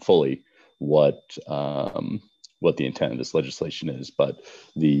fully what the intent of this legislation is. But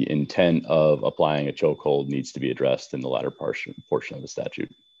the intent of applying a chokehold needs to be addressed in the latter portion of the statute,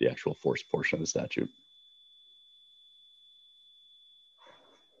 the actual force portion of the statute.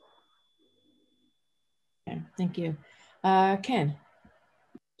 Okay, thank you. Ken.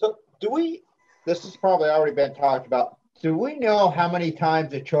 So this has probably already been talked about. Do we know how many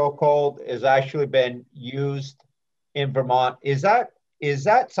times a chokehold has actually been used in Vermont? Is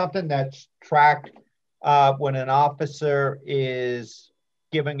that something that's tracked when an officer is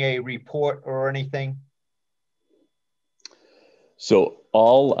giving a report or anything? So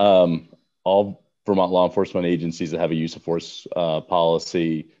all Vermont law enforcement agencies that have a use of force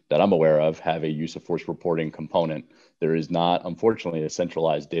policy that I'm aware of have a use of force reporting component. There is not, unfortunately, a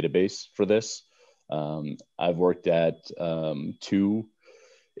centralized database for this. I've worked at 2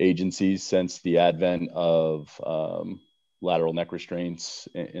 agencies since the advent of lateral neck restraints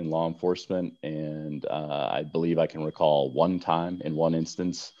in law enforcement, and I believe I can recall one time in one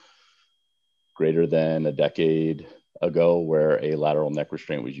instance greater than a decade ago where a lateral neck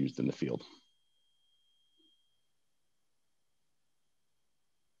restraint was used in the field.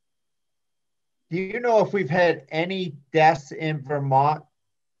 Do you know if we've had any deaths in Vermont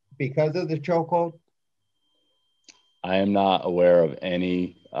because of the chokehold? I am not aware of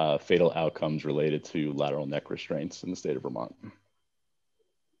any fatal outcomes related to lateral neck restraints in the state of Vermont.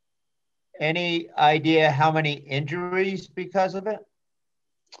 Any idea how many injuries because of it?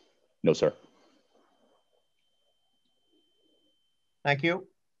 No, sir. Thank you.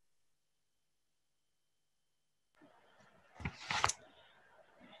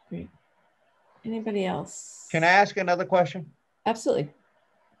 Great. Anybody else? Can I ask another question? Absolutely.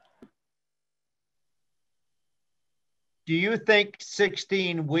 Do you think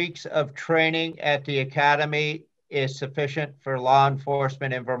 16 weeks of training at the academy is sufficient for law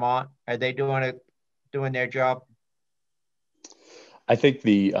enforcement in Vermont? Are they doing their job? I think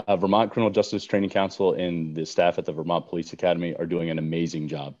the Vermont Criminal Justice Training Council and the staff at the Vermont Police Academy are doing an amazing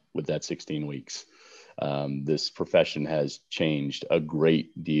job with that 16 weeks. This profession has changed a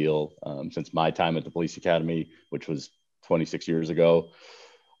great deal since my time at the Police Academy, which was 26 years ago.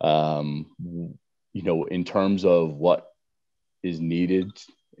 In terms of what is needed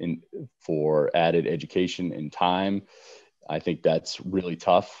for added education and time, I think that's really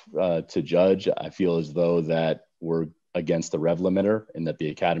tough to judge. I feel as though that we're against the rev limiter and that the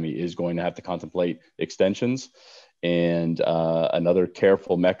academy is going to have to contemplate extensions. And another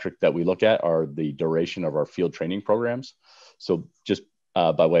careful metric that we look at are the duration of our field training programs. So just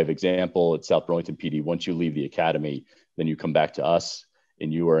by way of example, at South Burlington PD, once you leave the academy, then you come back to us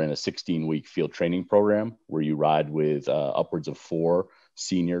and you are in a 16-week field training program where you ride with upwards of 4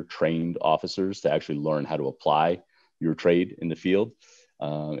 senior trained officers to actually learn how to apply your trade in the field.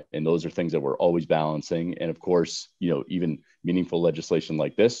 And those are things that we're always balancing. And of course, even meaningful legislation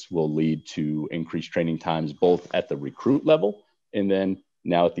like this will lead to increased training times, both at the recruit level and then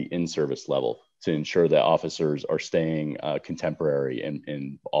now at the in-service level, to ensure that officers are staying contemporary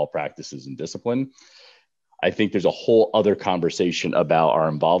in all practices and discipline. I think there's a whole other conversation about our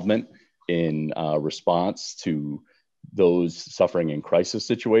involvement in response to those suffering in crisis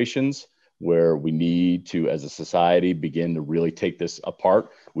situations, where we need to, as a society, begin to really take this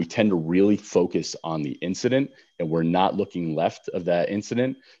apart. We tend to really focus on the incident, and we're not looking left of that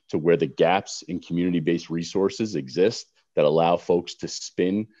incident to where the gaps in community-based resources exist that allow folks to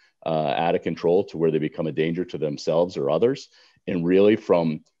spin out of control to where they become a danger to themselves or others. And really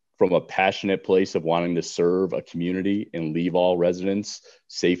from a passionate place of wanting to serve a community and leave all residents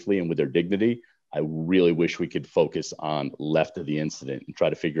safely and with their dignity, I really wish we could focus on left of the incident and try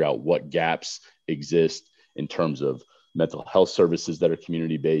to figure out what gaps exist in terms of mental health services that are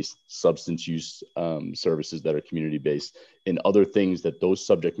community-based, substance use services that are community-based, and other things that those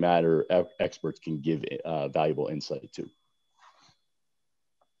subject matter experts can give valuable insight to.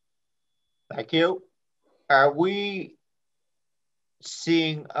 Thank you. Are we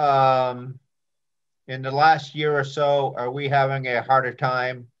seeing, in the last year or so, are we having a harder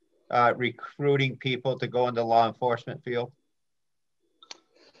time recruiting people to go in the law enforcement field?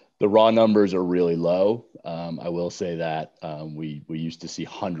 The raw numbers are really low. I will say that we used to see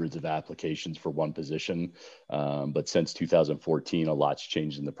hundreds of applications for one position, but since 2014, a lot's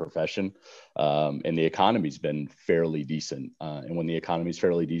changed in the profession, and the economy's been fairly decent. And when the economy's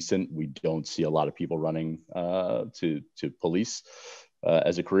fairly decent, we don't see a lot of people running to police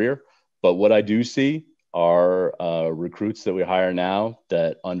as a career. But what I do see are recruits that we hire now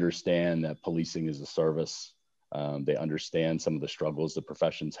that understand that policing is a service. They understand some of the struggles the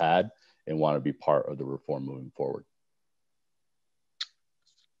profession's had and want to be part of the reform moving forward.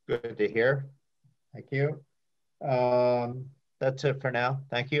 Good to hear. Thank you. That's it for now.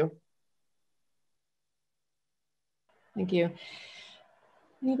 Thank you. Thank you.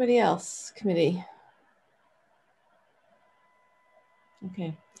 Anybody else, committee?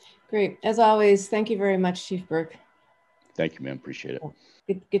 Okay, great. As always, thank you very much, Chief Burke. Thank you, ma'am. Appreciate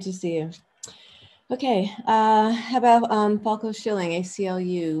it. Good to see you. Okay, how about Falco Schilling,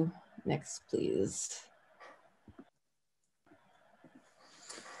 ACLU, next, please.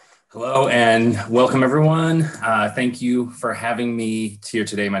 Hello and welcome, everyone. Thank you for having me here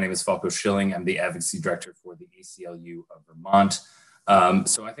today. My name is Falco Schilling. I'm the Advocacy Director for the ACLU of Vermont.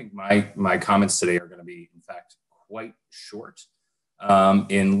 So I think my comments today are going to be, in fact, quite short.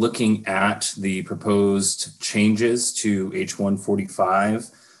 In looking at the proposed changes to H.145,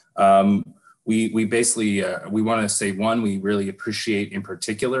 we basically, we want to say, one, we really appreciate in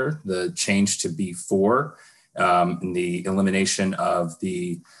particular the change to B4 and the elimination of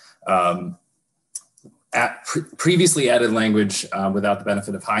the previously added language without the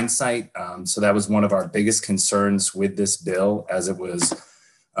benefit of hindsight. So that was one of our biggest concerns with this bill as it was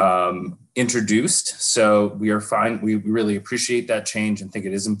introduced. So we are fine. We really appreciate that change and think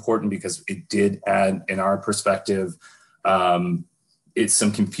it is important because it did add, in our perspective, it's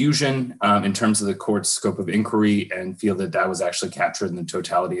some confusion in terms of the court's scope of inquiry, and feel that that was actually captured in the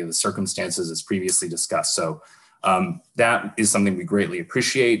totality of the circumstances as previously discussed. So that is something we greatly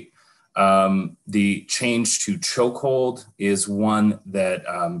appreciate. The change to chokehold is one that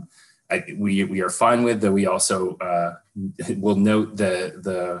we are fine with, though we also will note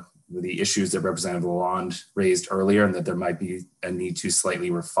the issues that Representative Lalonde raised earlier, and that there might be a need to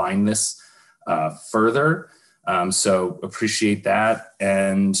slightly refine this further. So appreciate that.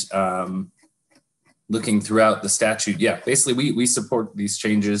 And looking throughout the statute, yeah, basically we support these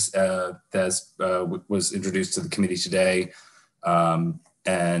changes as was introduced to the committee today,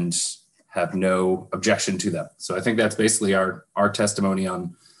 and have no objection to them. So I think that's basically our testimony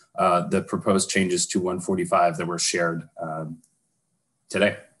on the proposed changes to 145 that were shared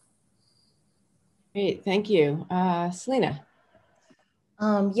today. Great, thank you. Selena.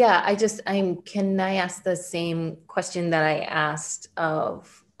 Yeah, can I ask the same question that I asked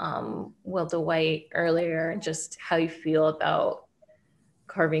of Wilda White earlier, just how you feel about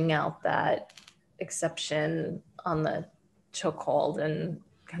carving out that exception on the chokehold and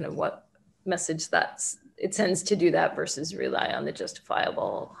kind of what message it sends to do that versus rely on the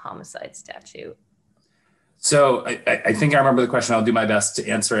justifiable homicide statute? So I think I remember the question. I'll do my best to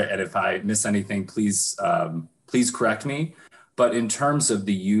answer it, and if I miss anything, please correct me. But in terms of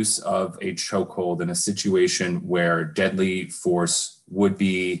the use of a chokehold in a situation where deadly force would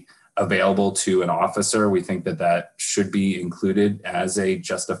be available to an officer, we think that that should be included as a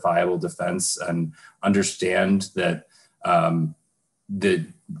justifiable defense, and understand that the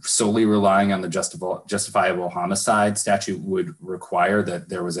solely relying on the justifiable homicide statute would require that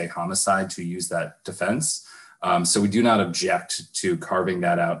there was a homicide to use that defense. So we do not object to carving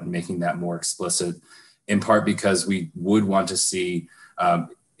that out and making that more explicit, in part because we would want to see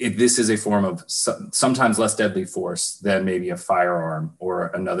if this is a form of sometimes less deadly force than maybe a firearm or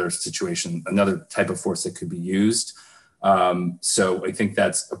another situation, another type of force that could be used. So I think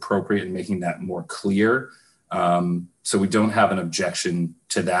that's appropriate in making that more clear. So we don't have an objection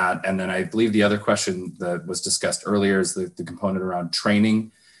to that. And then I believe the other question that was discussed earlier is the component around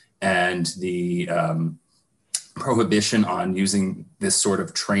training and the prohibition on using this sort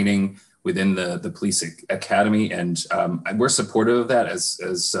of training within the police academy. And we're supportive of that,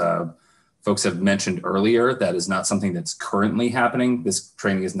 as folks have mentioned earlier. That is not something that's currently happening. This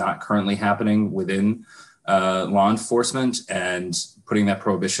training is not currently happening within law enforcement, and putting that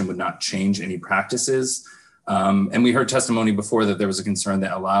prohibition would not change any practices. And we heard testimony before that there was a concern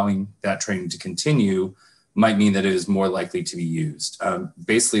that allowing that training to continue might mean that it is more likely to be used.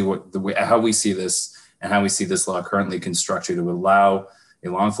 Basically, how we see this and how we see this law currently constructed, it would allow a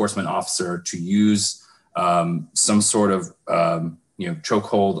law enforcement officer to use some sort of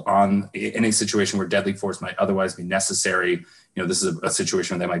chokehold in a situation where deadly force might otherwise be necessary. This is a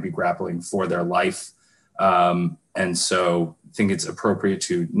situation where they might be grappling for their life. And so think it's appropriate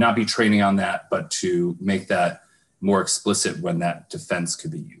to not be training on that, but to make that more explicit when that defense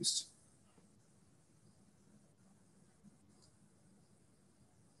could be used.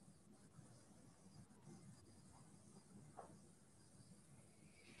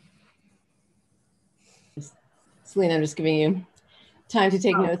 Selena, I'm just giving you time to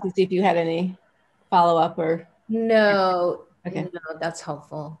take notes and see if you had any follow-up or. No, okay. No, that's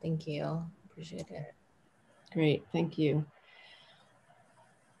helpful. Thank you. Appreciate it. Great, thank you.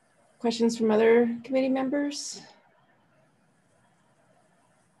 Questions from other committee members?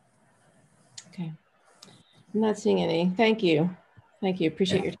 Okay, I'm not seeing any. Thank you. Thank you,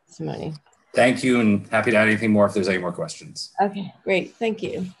 appreciate your testimony. Thank you, and happy to add anything more if there's any more questions. Okay, great, thank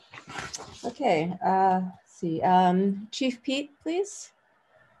you. Okay, let's see. Chief Pete, please.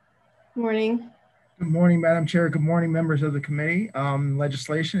 Good morning. Good morning, Madam Chair. Good morning, members of the committee.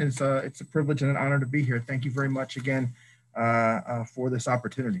 Legislation, it's a privilege and an honor to be here. Thank you very much again for this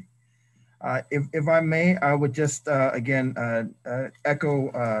opportunity. If I may, I would just again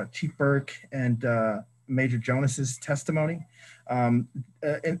echo Chief Burke and Major Jonas's testimony, and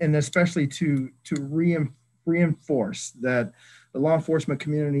especially to reinforce that the law enforcement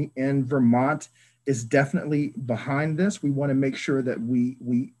community in Vermont is definitely behind this. We want to make sure that we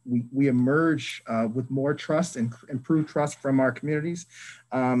emerge with more trust and improved trust from our communities,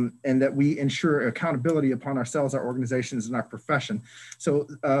 and that we ensure accountability upon ourselves, our organizations, and our profession. So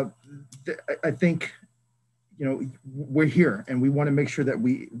I think, you know, we're here, and we want to make sure that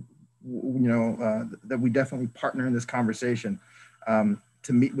we, that we definitely partner in this conversation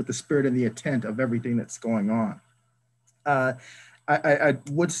to meet with the spirit and the intent of everything that's going on. I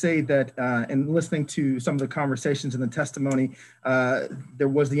would say that in listening to some of the conversations in the testimony, there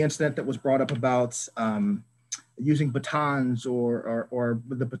was the incident that was brought up about using batons or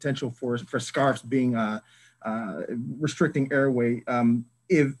the potential for scarves being restricting airway.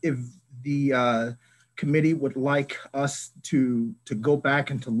 If the committee would like us to go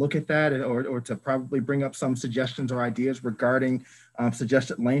back and to look at that, or to probably bring up some suggestions or ideas regarding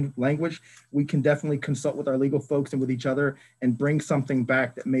suggested language, we can definitely consult with our legal folks and with each other and bring something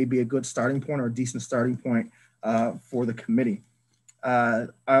back that may be a good starting point or a decent starting point for the committee. I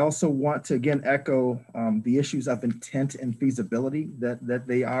also want to again echo the issues of intent and feasibility, that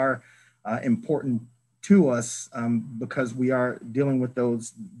they are important to us because we are dealing with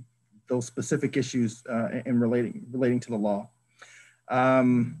those specific issues in relating to the law.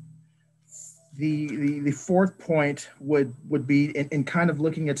 The fourth point would be in kind of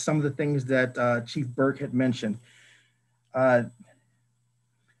looking at some of the things that Chief Burke had mentioned. I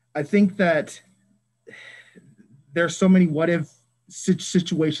think that there's so many what if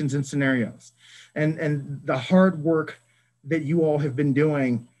situations and scenarios, and the hard work that you all have been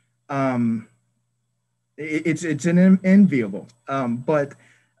doing, it's an enviable,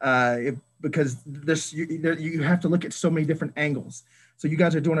 because you have to look at so many different angles. So you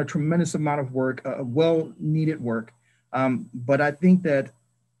guys are doing a tremendous amount of work, well-needed work. But I think that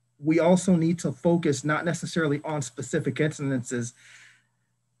we also need to focus not necessarily on specific incidences.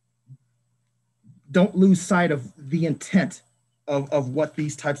 Don't lose sight of the intent of what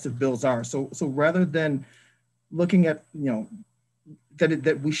these types of bills are. So rather than looking at,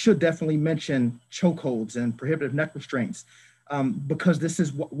 that we should definitely mention chokeholds and prohibitive neck restraints, because this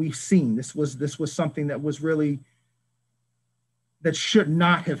is what we've seen. This was something that was really, that should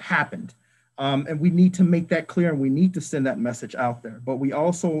not have happened. And we need to make that clear, and we need to send that message out there. But we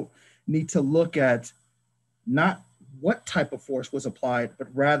also need to look at not what type of force was applied, but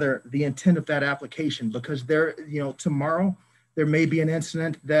rather the intent of that application, because tomorrow there may be an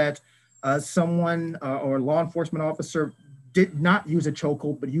incident that someone or a law enforcement officer did not use a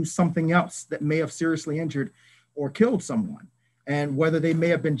chokehold, but used something else that may have seriously injured or killed someone, and whether they may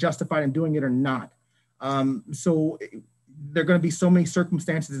have been justified in doing it or not. So there are going to be so many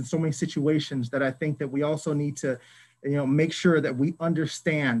circumstances and so many situations that I think that we also need to, make sure that we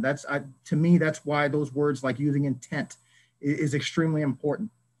understand. To me, that's why those words like using intent is extremely important.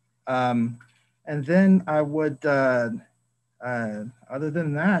 And then I would, other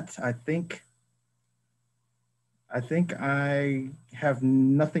than that, I think I have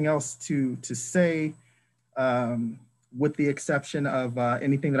nothing else to say, with the exception of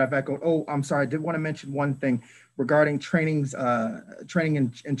anything that I've echoed. Oh, I'm sorry, I did want to mention one thing regarding training in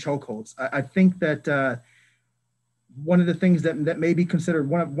chokeholds. I think that one of the things that may be considered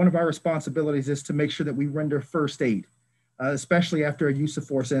one of our responsibilities is to make sure that we render first aid, especially after a use of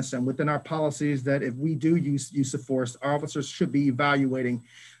force incident. Within our policies, that if we do use of force, our officers should be evaluating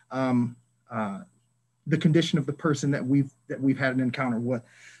the condition of the person that we've had an encounter with.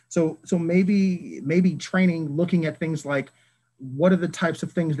 So maybe training, looking at things like what are the types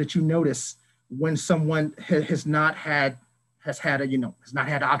of things that you notice when someone has not had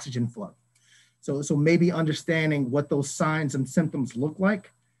oxygen flow? So maybe understanding what those signs and symptoms look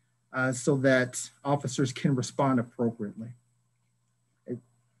like so that officers can respond appropriately.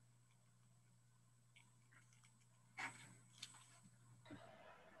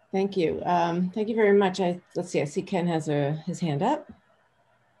 Thank you. Thank you very much. Let's see, I see Ken has his hand up.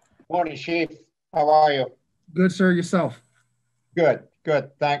 Morning, Chief. How are you? Good, sir. Yourself? Good,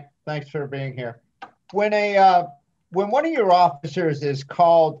 good. Thanks for being here. When one of your officers is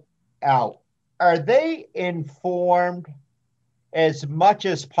called out, are they informed as much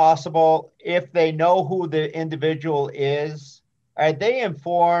as possible if they know who the individual is? Are they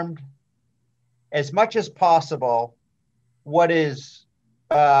informed as much as possible what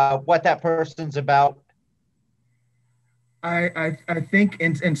that person's about? I think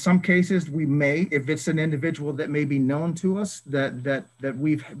in some cases we may, if it's an individual that may be known to us that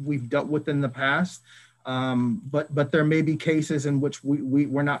we've dealt with in the past, but there may be cases in which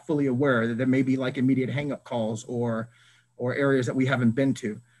we're not fully aware. There may be like immediate hang-up calls or areas that we haven't been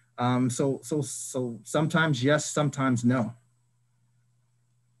to. So sometimes yes, sometimes no.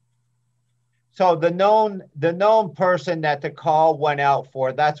 So the known person that the call went out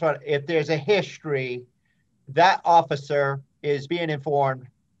for, that's what, if there's a history, that officer is being informed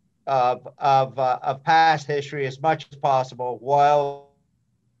of past history as much as possible while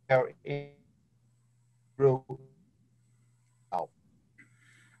they're in route.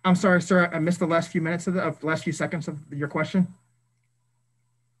 I'm sorry, sir. I missed the last few minutes of the last few seconds of your question.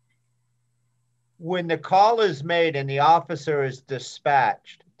 When the call is made and the officer is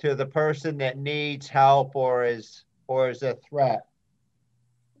dispatched to the person that needs help or is a threat,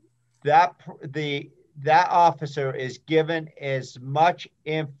 that officer is given as much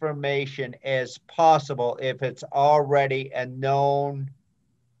information as possible if it's already a known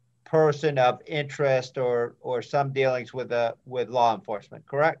person of interest or some dealings with law enforcement,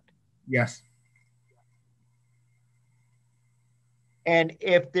 correct? Yes. And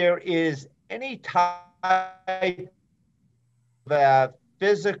if there is any type of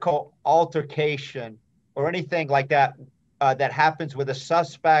physical altercation or anything like that that happens with a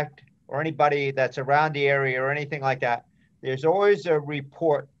suspect or anybody that's around the area or anything like that, there's always a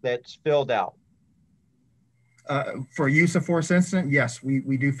report that's filled out. For use of force incident, yes,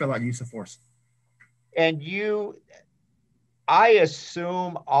 we do fill out use of force. And I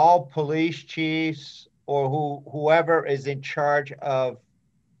assume all police chiefs or whoever is in charge of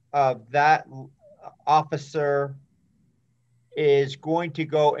that officer is going to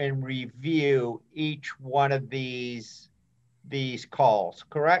go and review each one of these calls,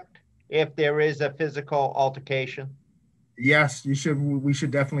 correct? If there is a physical altercation. Yes, we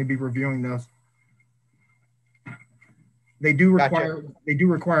should definitely be reviewing those. They do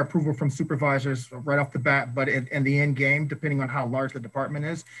require approval from supervisors right off the bat, but in the end game, depending on how large the department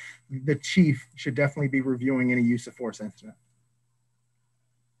is, the chief should definitely be reviewing any use of force incident.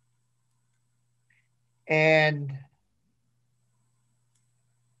 And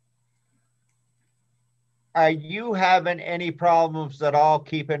are you having any problems at all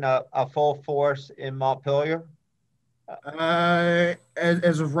keeping a full force in Montpelier?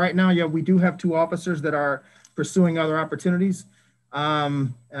 As of right now, yeah, we do have 2 officers that are pursuing other opportunities.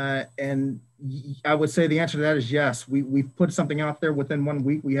 And I would say the answer to that is yes. We've put something out there within 1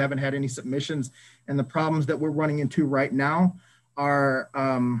 week. We haven't had any submissions. And the problems that we're running into right now are,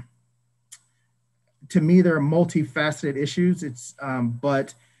 to me, they're multifaceted issues.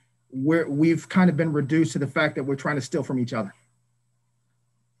 But we've kind of been reduced to the fact that we're trying to steal from each other.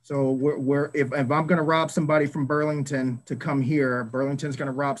 So if I'm going to rob somebody from Burlington to come here, Burlington's going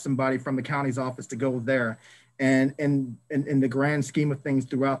to rob somebody from the county's office to go there. And in the grand scheme of things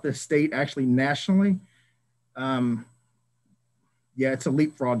throughout the state, actually nationally, yeah, it's a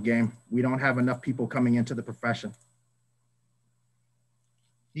leapfrog game. We don't have enough people coming into the profession.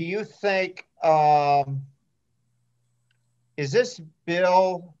 Do you think, is this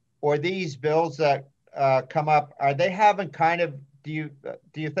bill or these bills that come up, are they having kind of, do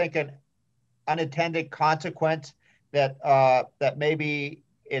you think an unintended consequence that maybe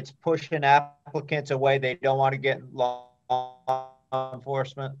it's pushing applicants away? They don't want to get law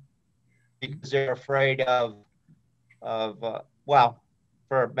enforcement because they're afraid of well,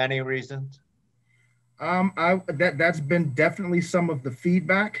 for many reasons. That's been definitely some of the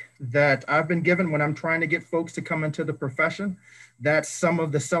feedback that I've been given when I'm trying to get folks to come into the profession. That's some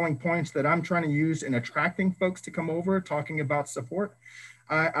of the selling points that I'm trying to use in attracting folks to come over, talking about support.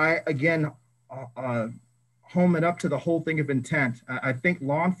 I again, home it up to the whole thing of intent. I think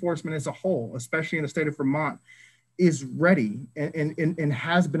law enforcement as a whole, especially in the state of Vermont, is ready and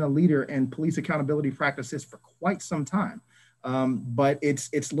has been a leader in police accountability practices for quite some time. But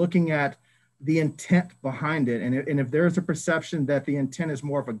it's looking at the intent behind it. And if there's a perception that the intent is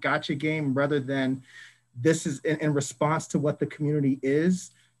more of a gotcha game rather than this is in response to what the community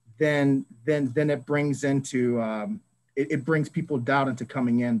is, then it brings into, it brings people doubt into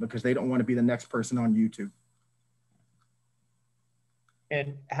coming in because they don't want to be the next person on YouTube.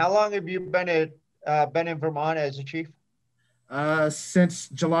 And how long have you been in Vermont as a chief? Since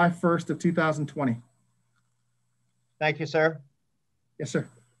July 1st of 2020. Thank you, sir. Yes, sir.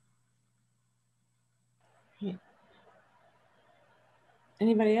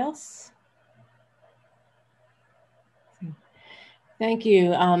 Anybody else? Thank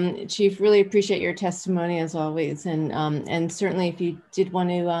you, Chief. Really appreciate your testimony as always, and certainly if you did want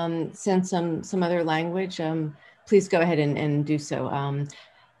to send some other language, please go ahead and do so.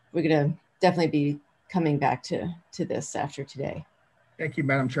 We're going to definitely be coming back to this after today. Thank you,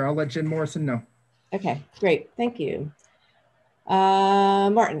 Madam Chair. I'll let Jen Morrison know. Okay, great. Thank you.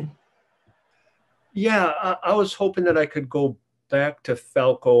 Martin. Yeah, I was hoping that I could go back to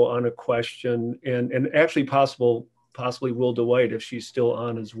Falco on a question and actually possibly Will DeWhite if she's still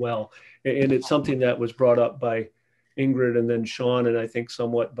on as well. And it's something that was brought up by Ingrid and then Sean, and I think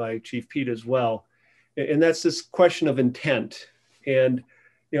somewhat by Chief Pete as well. And that's this question of intent. And,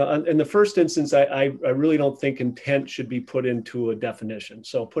 you know, in the first instance, I really don't think intent should be put into a definition.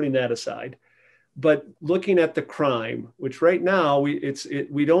 So putting that aside, but looking at the crime, which right now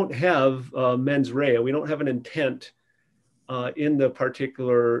we don't have mens rea, we don't have an intent in the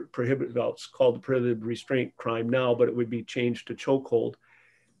particular prohibited, well, it's called the prohibited restraint crime now, but it would be changed to chokehold.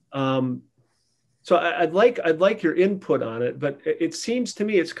 So I'd like your input on it, but it seems to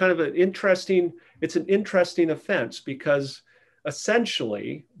me it's kind of an interesting offense because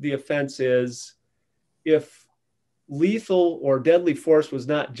essentially the offense is if lethal or deadly force was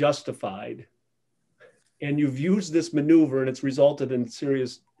not justified and you've used this maneuver and it's resulted in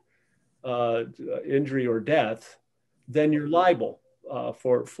serious injury or death, then you're liable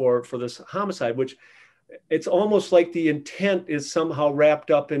for this homicide, which it's almost like the intent is somehow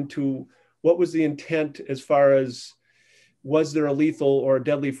wrapped up into what was the intent as far as was there a lethal or a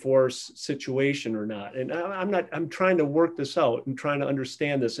deadly force situation or not? And I'm trying to work this out and trying to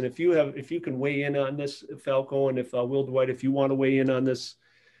understand this. And if you can weigh in on this, Falco, and if Will DeWhite, if you want to weigh in on this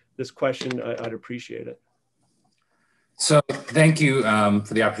question, I'd appreciate it. So thank you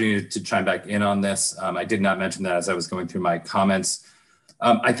for the opportunity to chime back in on this. I did not mention that as I was going through my comments.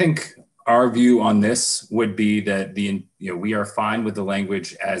 I think our view on this would be that we are fine with the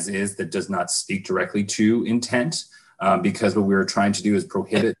language as is that does not speak directly to intent because what we were trying to do is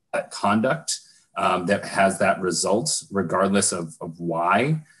prohibit that conduct that has that result regardless of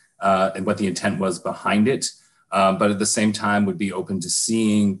why and what the intent was behind it. But at the same time would be open to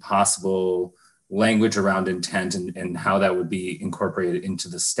seeing possible language around intent and how that would be incorporated into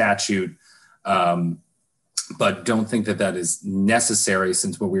the statute. But don't think that that is necessary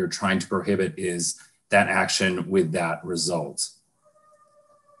since what we are trying to prohibit is that action with that result.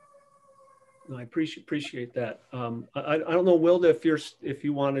 I appreciate that. I don't know, Wilda, if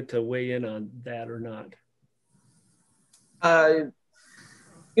you wanted to weigh in on that or not. You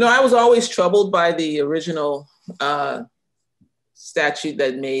know, I was always troubled by the original statute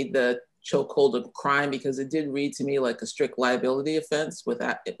that made the chokehold a crime because it did read to me like a strict liability offense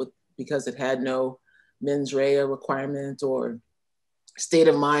because it had no mens rea requirement or state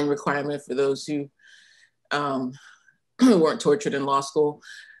of mind requirement for those who weren't tortured in law school.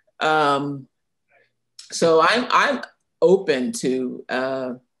 So I'm open to,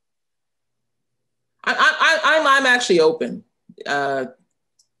 I'm actually open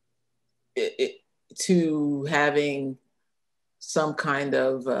to having some kind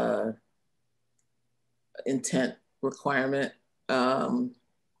of intent requirement.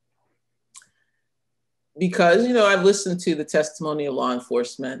 Because, you know, I've listened to the testimony of law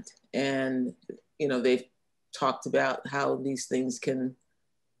enforcement and, you know, they've talked about how these things can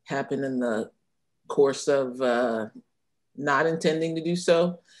happen in the course of not intending to do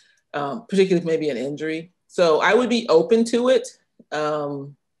so, particularly maybe an injury. So I would be open to it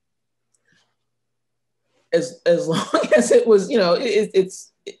as long as it was, you know,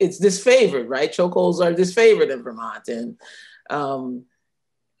 it's disfavored, right? Chokeholds are disfavored in Vermont. And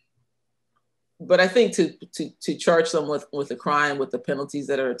but I think to charge someone with a crime with the penalties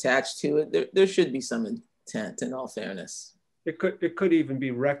that are attached to it, there should be some intent in all fairness. It could even be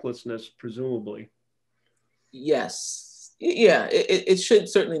recklessness, presumably. Yes. Yeah, it should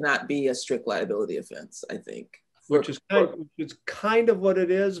certainly not be a strict liability offense, I think. Which is kind of what it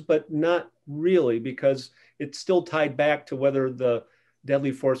is, but not really, because it's still tied back to whether the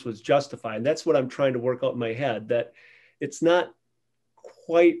deadly force was justified. And that's what I'm trying to work out in my head, that it's not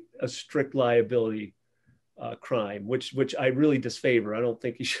quite a strict liability crime, which I really disfavor. I don't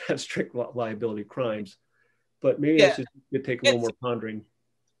think you should have strict liability crimes, but maybe it's just going to take a little more pondering.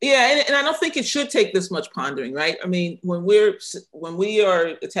 Yeah, and I don't think it should take this much pondering, right? I mean, when we are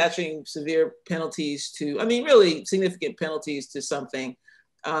attaching severe penalties to, I mean, really significant penalties to something,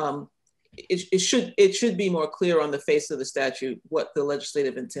 it should be more clear on the face of the statute what the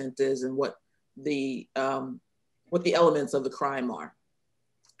legislative intent is and what the elements of the crime are.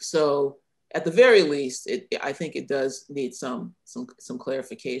 So, at the very least, I think it does need some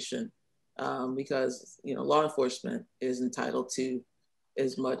clarification because law enforcement is entitled to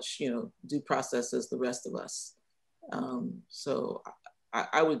as much due process as the rest of us. So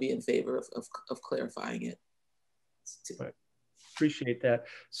I would be in favor of clarifying it. Right. Appreciate that.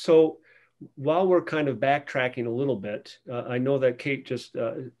 So while we're kind of backtracking a little bit, I know that Kate just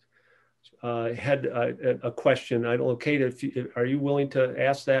had a question. I don't know, Kate, are you willing to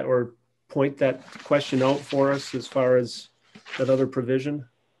ask that or point that question out for us as far as that other provision?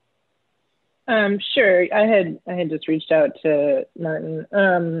 Sure. I had just reached out to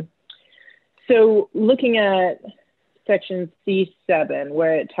Martin. So looking at section C7,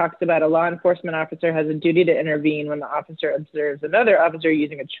 where it talks about a law enforcement officer has a duty to intervene when the officer observes another officer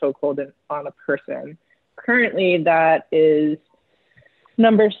using a chokehold on a person. Currently, that is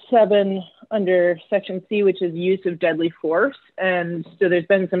number 7 under section C, which is use of deadly force. And so there's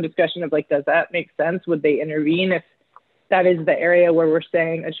been some discussion of does that make sense? Would they intervene if that is the area where we're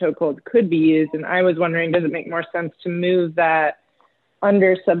saying a chokehold could be used? And I was wondering, does it make more sense to move that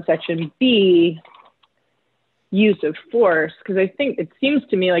under subsection B, use of force? Because I think it seems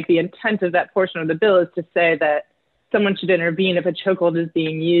to me like the intent of that portion of the bill is to say that someone should intervene if a chokehold is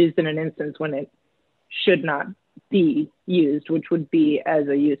being used in an instance when it should not be used, which would be as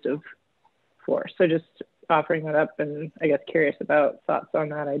a use of force. So just offering that up, and I guess curious about thoughts on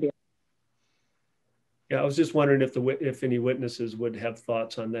that idea. Yeah, I was just wondering if any witnesses would have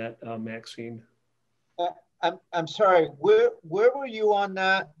thoughts on that, Maxine. I'm sorry, where were you on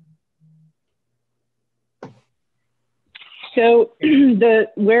that? So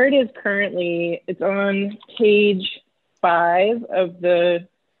where it is currently, it's on page 5 of the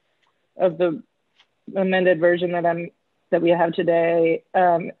amended version that we have today.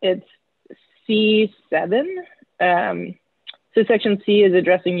 It's C7. So section C is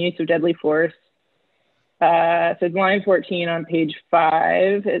addressing use of deadly force. So it's line 14 on page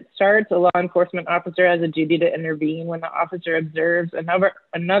 5. It starts, a law enforcement officer has a duty to intervene when the officer observes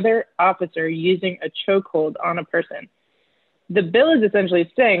another officer using a chokehold on a person. The bill is essentially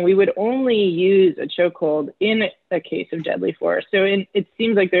saying we would only use a chokehold in a case of deadly force. So it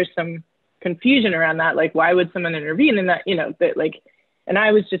seems like there's some confusion around that. Why would someone intervene in that, and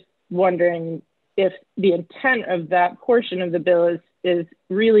I was just wondering if the intent of that portion of the bill is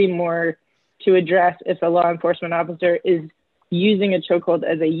really more to address if a law enforcement officer is using a chokehold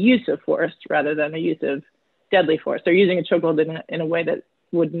as a use of force rather than a use of deadly force. They're using a chokehold in a way that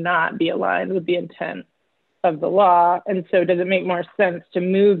would not be aligned with the intent of the law. And so does it make more sense to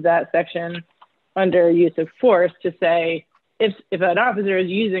move that section under use of force to say, if an officer is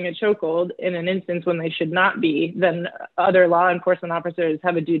using a chokehold in an instance when they should not be, then other law enforcement officers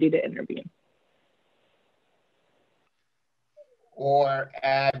have a duty to intervene? Or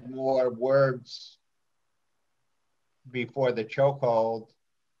add more words before the chokehold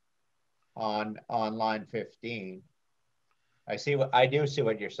on line 15. I do see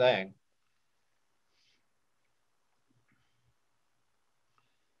what you're saying.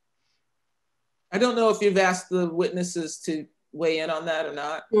 I don't know if you've asked the witnesses to weigh in on that or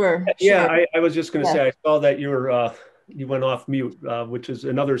not. Sure. Yeah, sure. I was just going to say, I saw that you went off mute, which is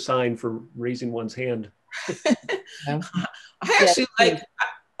another sign for raising one's hand.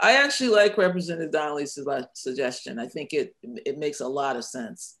 I actually like Representative Donnelly's suggestion. I think it makes a lot of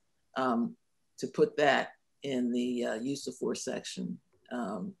sense to put that in the use of force section.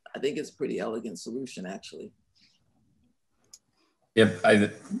 I think it's a pretty elegant solution, actually. Yep,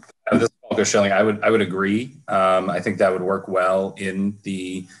 this is Paul Schilling. I would agree. I think that would work well in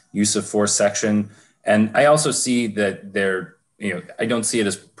the use of force section, and I also see that I don't see it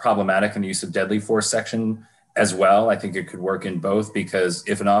as problematic in the use of deadly force section as well. I think it could work in both, because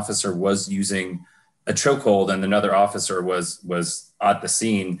if an officer was using a chokehold and another officer was at the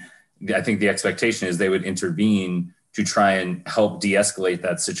scene, I think the expectation is they would intervene to try and help de-escalate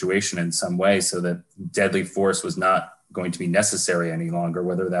that situation in some way so that deadly force was not going to be necessary any longer,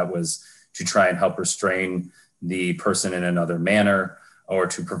 whether that was to try and help restrain the person in another manner, or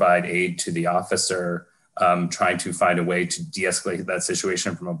to provide aid to the officer, trying to find a way to de-escalate that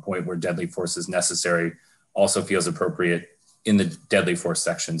situation from a point where deadly force is necessary also feels appropriate in the deadly force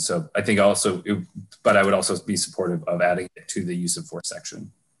section. So I think also, but I would also be supportive of adding it to the use of force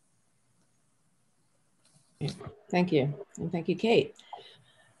section. Thank you. And thank you, Kate.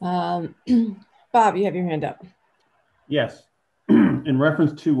 Bob, you have your hand up. Yes. In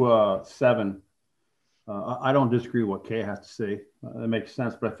reference to 7, I don't disagree with what Kay has to say. That makes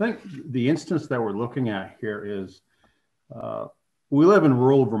sense. But I think the instance that we're looking at here is we live in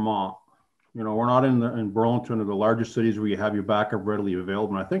rural Vermont. You know, we're not in Burlington or the largest cities where you have your backup readily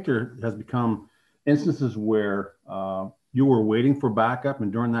available. And I think there has become instances where you were waiting for backup,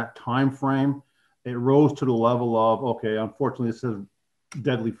 and during that time frame, it rose to the level of, okay, unfortunately, it says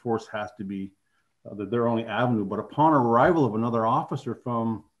deadly force has to be their only avenue. But upon arrival of another officer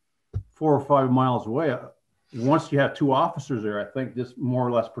from 4 or 5 miles away, once you have 2 officers there, I think this more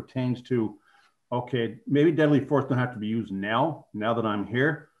or less pertains to, okay, maybe deadly force don't have to be used now that I'm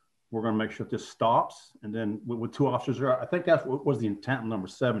here. We're going to make sure that this stops. And then with 2 officers there, I think that's what was the intent of number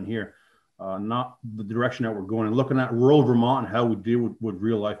 7 here, not the direction that we're going, and looking at rural Vermont and how we deal with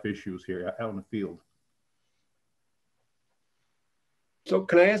real life issues here out in the field. So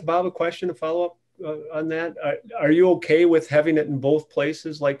can I ask Bob a question to follow up on that? Are you okay with having it in both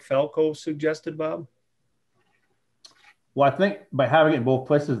places like Falco suggested, Bob? Well, I think by having it in both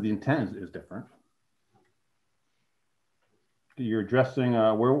places, the intent is different. You're addressing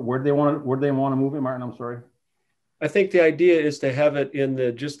where they want to move it, Martin. I'm sorry. I think the idea is to have it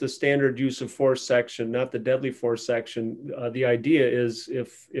in just the standard use of force section, not the deadly force section. The idea is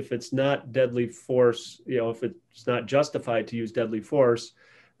if it's not deadly force, you know, if it's not justified to use deadly force,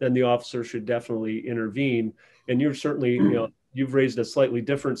 then the officer should definitely intervene. And you're certainly, you know, you've raised a slightly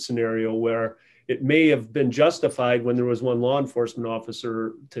different scenario where it may have been justified when there was one law enforcement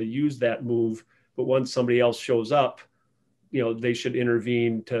officer to use that move, but once somebody else shows up, you know, they should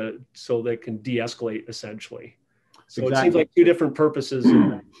intervene so they can de-escalate essentially. So exactly. It seems like 2 different purposes,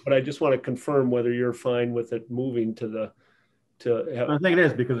 but I just want to confirm whether you're fine with it moving to the. I think it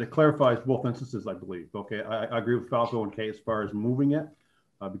is, because it clarifies both instances, I believe. Okay, I agree with Falco and Kay as far as moving it,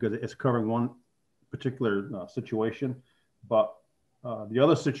 because it's covering one particular situation, but the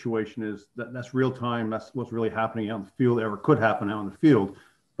other situation is that's real time. That's what's really happening out in the field, ever could happen out in the field.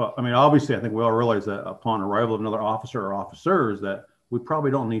 But I mean, obviously, I think we all realize that upon arrival of another officer or officers, that we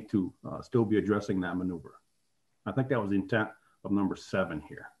probably don't need to still be addressing that maneuver. I think that was the intent of number 7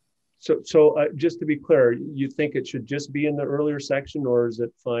 here. So just to be clear, you think it should just be in the earlier section, or is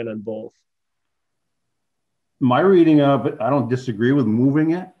it fine on both? My reading of it, I don't disagree with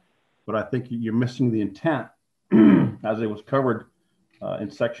moving it, but I think you're missing the intent as it was covered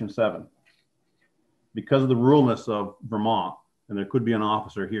in section 7. Because of the ruralness of Vermont, and there could be an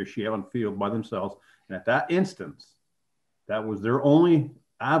officer he or she out on the field by themselves, and at that instance, that was their only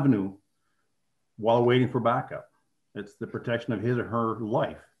avenue while waiting for backup. It's the protection of his or her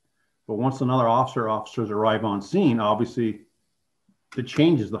life. But once another officers arrive on scene, obviously it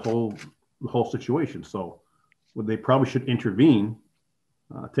changes the whole situation. So they probably should intervene,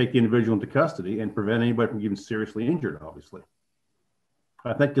 take the individual into custody, and prevent anybody from getting seriously injured, obviously.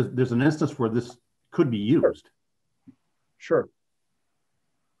 I think there's an instance where this could be used. Sure.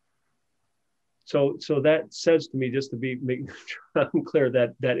 So that says to me, just to make sure I'm clear,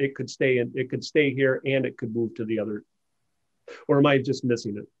 that it could stay here and it could move to the other, or am I just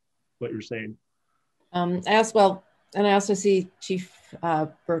missing it, what you're saying? I also see Chief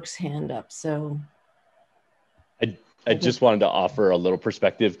Burke's hand up. So I just wanted to offer a little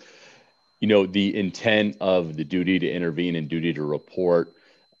perspective. You know, the intent of the duty to intervene and duty to report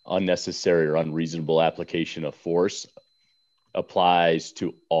unnecessary or unreasonable application of force applies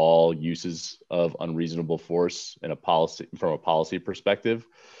to all uses of unreasonable force in from a policy perspective.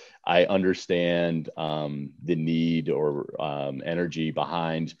 I understand the need or energy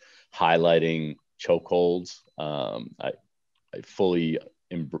behind highlighting chokeholds. I fully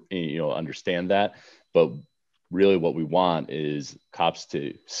understand that, but really what we want is cops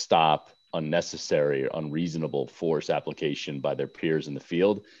to stop unnecessary or unreasonable force application by their peers in the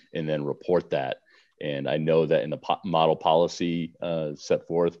field and then report that. And I know that in the model policy set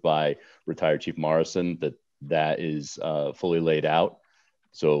forth by retired Chief Morrison, that is fully laid out.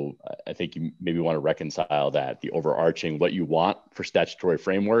 So I think you maybe want to reconcile that, the overarching, what you want for statutory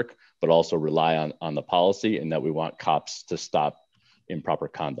framework, but also rely on the policy, and that we want cops to stop improper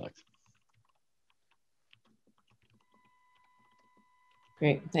conduct.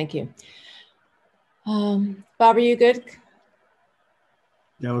 Great, thank you. Bob, are you good?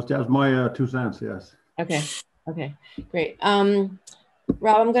 Yeah, that was my 2 cents, yes. Okay, great.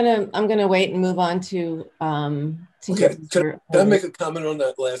 Rob, I'm gonna wait and move on to okay. Can I make a comment on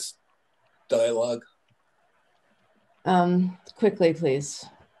that last dialogue? Quickly, please.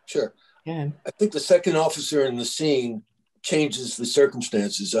 Sure. Go ahead. I think the second officer in the scene changes the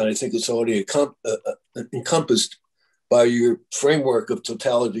circumstances, and I think it's already encompassed by your framework of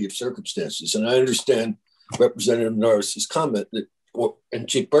totality of circumstances. And I understand Representative Norris's comment and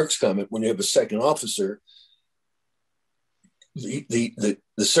Chief Burke's comment, when you have a second officer, the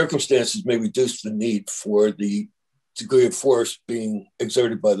circumstances may reduce the need for the degree of force being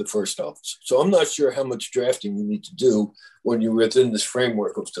exerted by the first officer. So I'm not sure how much drafting you need to do when you're within this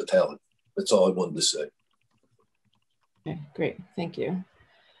framework of totality. That's all I wanted to say. Okay, great, thank you.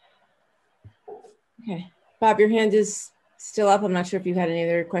 Okay, Bob, your hand is still up. I'm not sure if you had any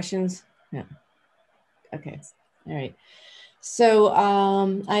other questions. No. Okay, all right. So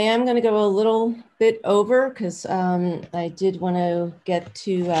I am going to go a little bit over because I did want to get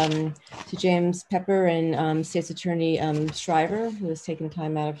to James Pepper and State's Attorney Shriver, who has taken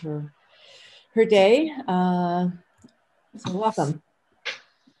time out of her day. So welcome.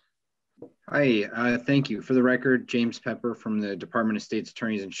 Hi, thank you. For the record, James Pepper from the Department of State's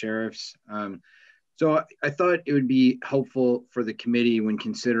Attorneys and Sheriffs. So I thought it would be helpful for the committee when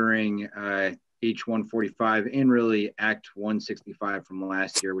considering H.145 and really Act 165 from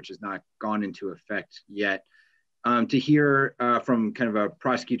last year, which has not gone into effect yet, to hear from kind of a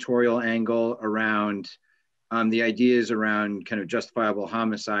prosecutorial angle around the ideas around kind of justifiable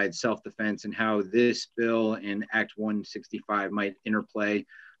homicide, self-defense, and how this bill and Act 165 might interplay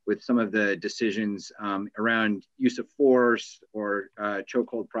with some of the decisions around use of force or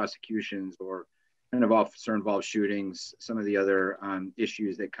chokehold prosecutions or kind of officer-involved shootings, some of the other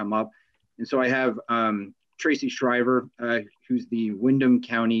issues that come up. And so I have Tracy Shriver, who's the Windham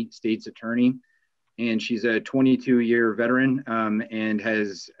County State's Attorney, and she's a 22-year veteran and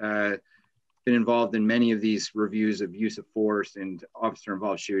has been involved in many of these reviews of use of force and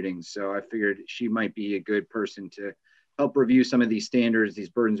officer-involved shootings. So I figured she might be a good person to help review some of these standards, these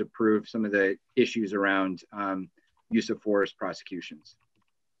burdens of proof, some of the issues around use of force prosecutions.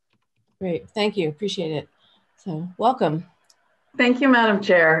 Great, thank you, appreciate it. So welcome. Thank you, Madam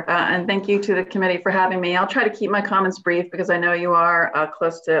Chair, and thank you to the committee for having me. I'll try to keep my comments brief because I know you are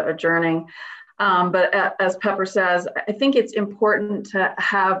close to adjourning. But as Pepper says, I think it's important to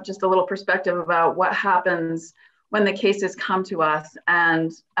have just a little perspective about what happens when the cases come to us.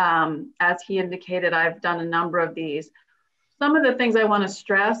 And as he indicated, I've done a number of these. Some of the things I want to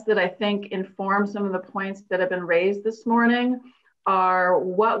stress that I think inform some of the points that have been raised this morning are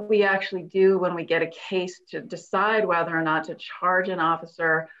what we actually do when we get a case to decide whether or not to charge an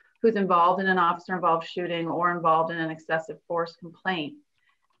officer who's involved in an officer-involved shooting or involved in an excessive force complaint.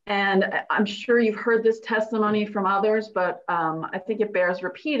 And I'm sure you've heard this testimony from others, but I think it bears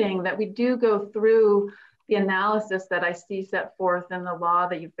repeating that we do go through the analysis that I see set forth in the law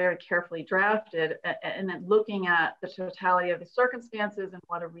that you've very carefully drafted, and then looking at the totality of the circumstances and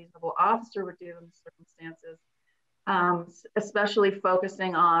what a reasonable officer would do in the circumstances. Especially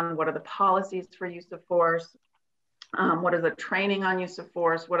focusing on what are the policies for use of force, what is the training on use of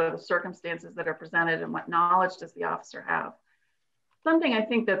force, what are the circumstances that are presented, and what knowledge does the officer have. Something I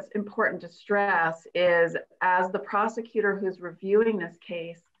think that's important to stress is, as the prosecutor who's reviewing this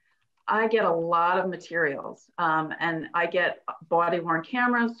case, I get a lot of materials, and I get body-worn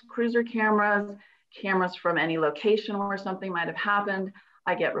cameras, cruiser cameras, cameras from any location where something might have happened.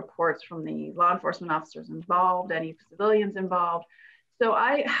 I get reports from the law enforcement officers involved, any civilians involved. So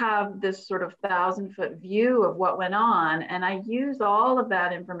I have this sort of 1,000-foot view of what went on, and I use all of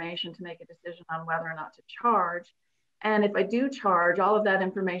that information to make a decision on whether or not to charge. And if I do charge, all of that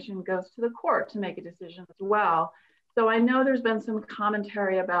information goes to the court to make a decision as well. So I know there's been some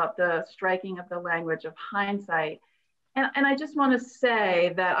commentary about the striking of the language of hindsight. And I just want to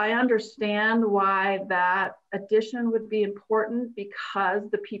say that I understand why that addition would be important, because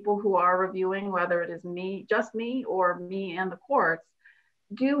the people who are reviewing, whether it is me, just me, or me and the courts,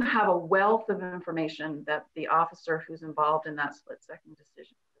 do have a wealth of information that the officer who's involved in that split-second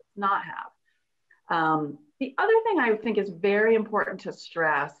decision does not have. The other thing I think is very important to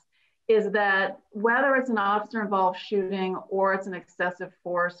stress is that whether it's an officer-involved shooting or it's an excessive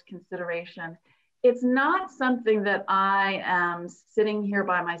force consideration, it's not something that I am sitting here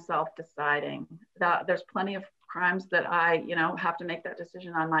by myself deciding. That there's plenty of crimes that I, have to make that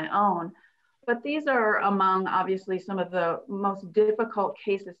decision on my own. But these are among, obviously, some of the most difficult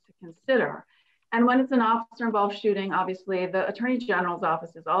cases to consider. And when it's an officer-involved shooting, obviously, the Attorney General's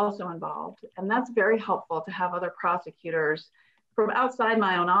office is also involved. And that's very helpful to have other prosecutors from outside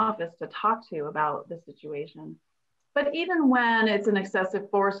my own office to talk to about the situation. But even when it's an excessive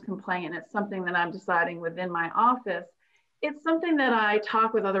force complaint, it's something that I'm deciding within my office, it's something that I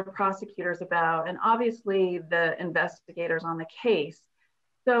talk with other prosecutors about, and obviously the investigators on the case.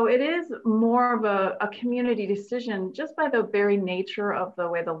 So it is more of a community decision just by the very nature of the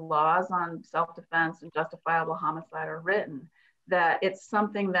way the laws on self-defense and justifiable homicide are written, that it's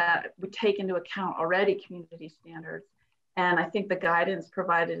something that we take into account already community standards. And I think the guidance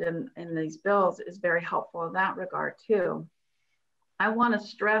provided in these bills is very helpful in that regard too. I want to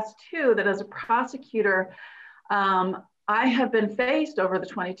stress too that as a prosecutor, I have been faced over the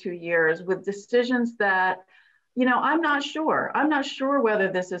 22 years with decisions that, you know, I'm not sure. I'm not sure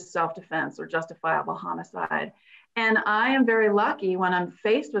whether this is self-defense or justifiable homicide. And I am very lucky when I'm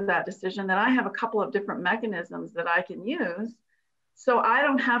faced with that decision that I have a couple of different mechanisms that I can use. So I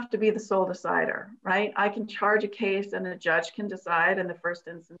don't have to be the sole decider, right? I can charge a case and a judge can decide in the first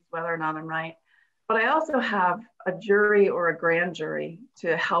instance whether or not I'm right. But I also have a jury or a grand jury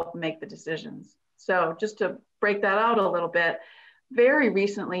to help make the decisions. So just to break that out a little bit, very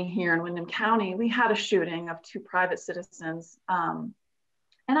recently here in Windham County, we had a shooting of 2 private citizens. And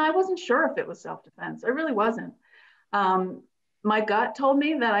I wasn't sure if it was self-defense. I really wasn't. My gut told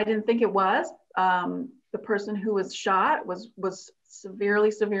me that I didn't think it was. The person who was shot was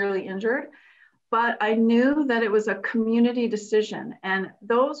severely injured, but I knew that it was a community decision. And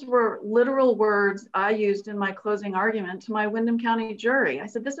those were literal words I used in my closing argument to my Windham County jury. I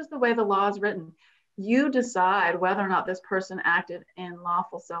said, this is the way the law is written. You decide whether or not this person acted in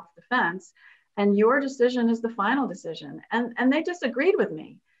lawful self-defense, and your decision is the final decision. And they disagreed with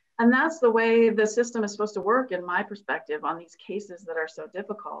me. And that's the way the system is supposed to work in my perspective on these cases that are so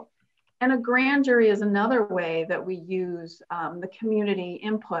difficult. And a grand jury is another way that we use the community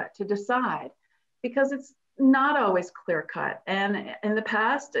input to decide, because it's not always clear cut. And in the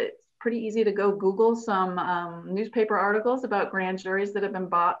past, it's pretty easy to go Google some newspaper articles about grand juries that have been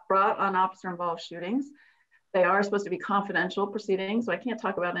brought on officer-involved shootings. They are supposed to be confidential proceedings, so I can't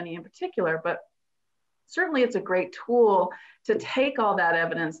talk about any in particular, but certainly it's a great tool to take all that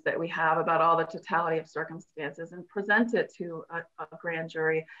evidence that we have about all the totality of circumstances and present it to a grand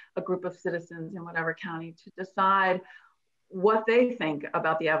jury, a group of citizens in whatever county, to decide what they think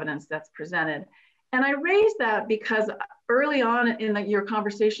about the evidence that's presented. And I raised that because early on in your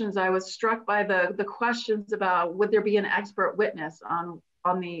conversations, I was struck by the questions about would there be an expert witness on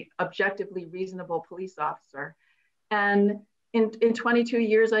the objectively reasonable police officer. And in 22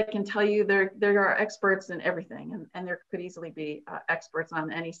 years, I can tell you there are experts in everything, and there could easily be experts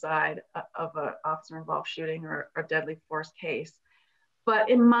on any side of an officer-involved shooting or a deadly force case. But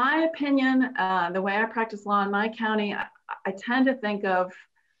in my opinion, the way I practice law in my county, I tend to think of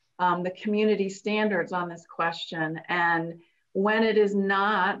the community standards on this question. And when it is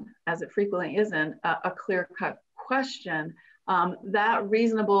not, as it frequently isn't, a clear-cut question, that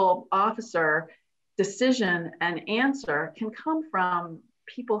reasonable officer decision and answer can come from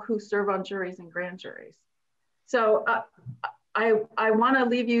people who serve on juries and grand juries. So I want to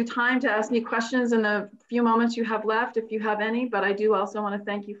leave you time to ask me questions in the few moments you have left, if you have any, but I do also want to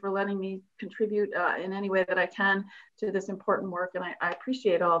thank you for letting me contribute in any way that I can to this important work. And I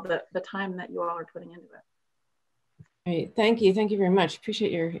appreciate all the time that you all are putting into it. Great, thank you. Thank you very much.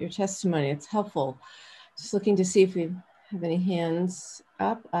 Appreciate your testimony. It's helpful. Just looking to see if we have any hands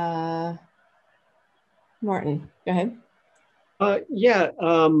up. Martin, go ahead.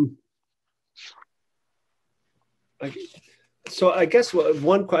 So I guess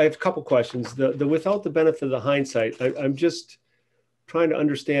I have a couple questions. The without the benefit of the hindsight, I'm just trying to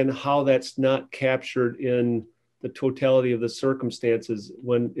understand how that's not captured in the totality of the circumstances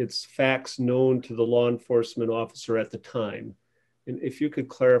when it's facts known to the law enforcement officer at the time. And if you could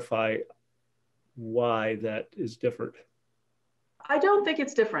clarify why that is different. I don't think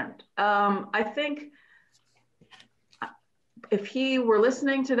it's different. I think if he were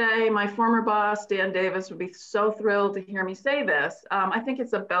listening today, my former boss, Dan Davis, would be so thrilled to hear me say this. I think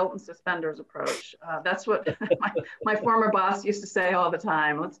it's a belt and suspenders approach. That's what my former boss used to say all the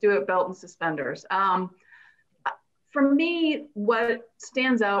time. Let's do it belt and suspenders. For me, what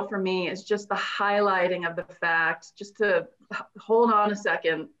stands out for me is just the highlighting of the facts, just to hold on a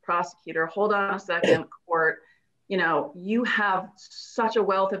second, prosecutor, hold on a second, court. You know, you have such a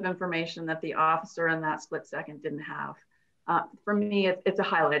wealth of information that the officer in that split second didn't have. For me, it's a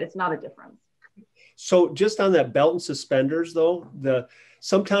highlight. It's not a difference. So just on that belt and suspenders, though,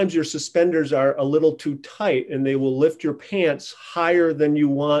 sometimes your suspenders are a little too tight and they will lift your pants higher than you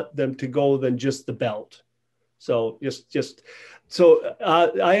want them to go than just the belt. So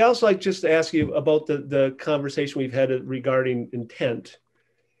I also like just to ask you about the conversation we've had regarding intent.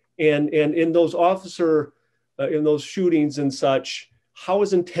 And in those officer in those shootings and such, how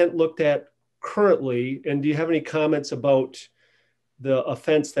is intent looked at currently? And do you have any comments about the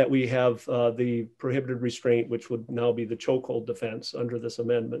offense that we have, the prohibited restraint, which would now be the chokehold defense under this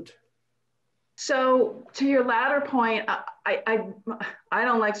amendment? So to your latter point, I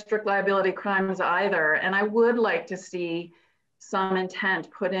don't like strict liability crimes either. And I would like to see some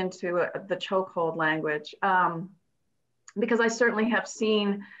intent put into the chokehold language, because I certainly have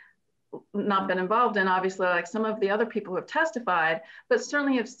seen, not been involved in, obviously, like some of the other people who have testified, but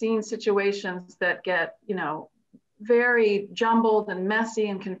certainly have seen situations that get, you know, very jumbled and messy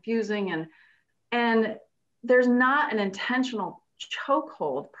and confusing, and there's not an intentional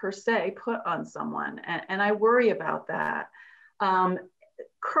chokehold per se put on someone, and I worry about that.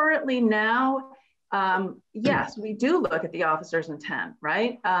 Currently now, yes, we do look at the officer's intent,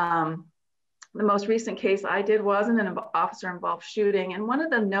 right? The most recent case I did wasn't an officer-involved shooting, and one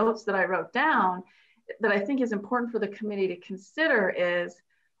of the notes that I wrote down that I think is important for the committee to consider is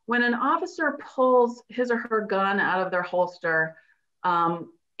when an officer pulls his or her gun out of their holster,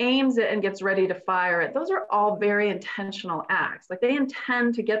 aims it and gets ready to fire it, those are all very intentional acts. Like they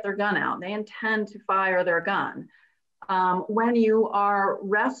intend to get their gun out, they intend to fire their gun. When you are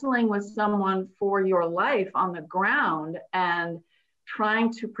wrestling with someone for your life on the ground and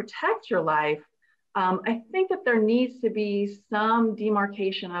trying to protect your life, I think that there needs to be some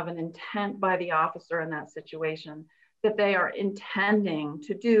demarcation of an intent by the officer in that situation, that they are intending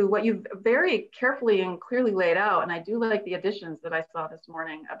to do what you've very carefully and clearly laid out. And I do like the additions that I saw this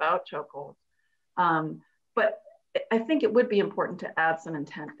morning about chokeholds. But I think it would be important to add some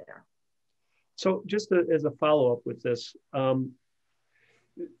intent there. So just as a follow-up with this,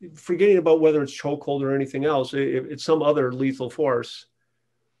 forgetting about whether it's chokehold or anything else, it's some other lethal force.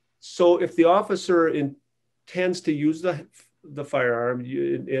 So if the officer intends to use the firearm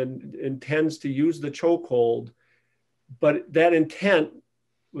and intends to use the chokehold, but that intent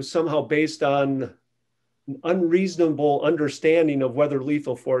was somehow based on an unreasonable understanding of whether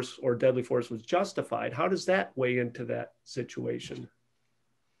lethal force or deadly force was justified, how does that weigh into that situation?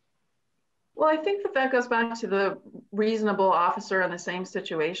 Well, I think that goes back to the reasonable officer in the same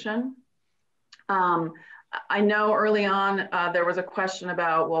situation. I know early on there was a question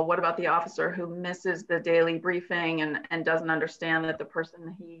about, well, what about the officer who misses the daily briefing and doesn't understand that the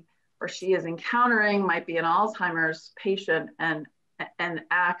person he or she is encountering might be an Alzheimer's patient and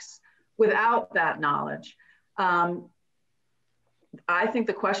acts without that knowledge. I think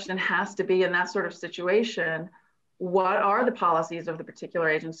the question has to be, in that sort of situation, what are the policies of the particular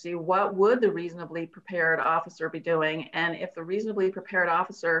agency? What would the reasonably prepared officer be doing? And if the reasonably prepared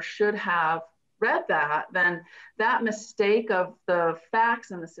officer should have read that, then that mistake of the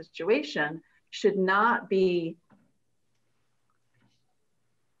facts in the situation should not be,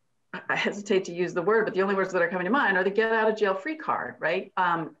 I hesitate to use the word, but the only words that are coming to mind are the get out of jail free card, right?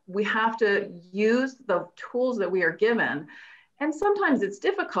 We have to use the tools that we are given. And sometimes it's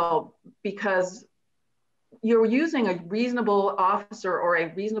difficult because you're using a reasonable officer or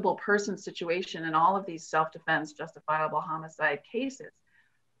a reasonable person situation in all of these self-defense justifiable homicide cases.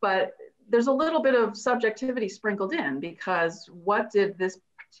 But there's a little bit of subjectivity sprinkled in, because what did this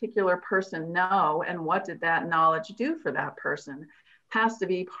particular person know and what did that knowledge do for that person has to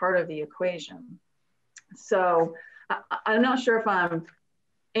be part of the equation. So I'm not sure if I'm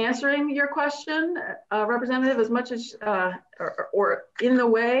answering your question, Representative, as much as, or in the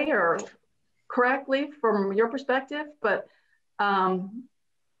way or correctly from your perspective, but that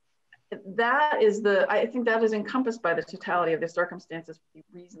is I think that is encompassed by the totality of the circumstances for the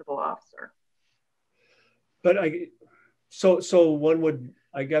reasonable officer. But so one would,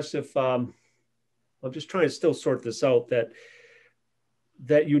 I guess, if I'm just trying to still sort this out,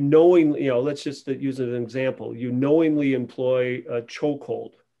 that you knowingly, let's just use an example, you knowingly employ a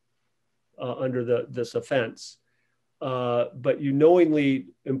chokehold under this offense, but you knowingly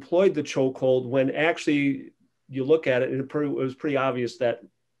employed the chokehold when actually you look at it and it was pretty obvious that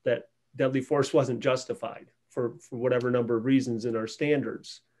deadly force wasn't justified for whatever number of reasons in our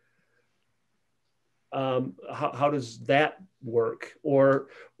standards. How does that work? Or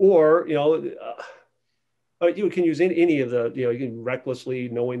you can use any of the, you can recklessly,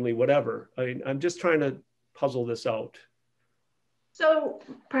 knowingly, whatever. I mean, I'm just trying to puzzle this out. So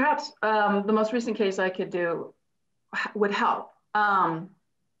perhaps the most recent case I could do would help. I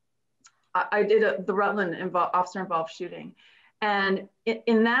did the Rutland officer-involved shooting. And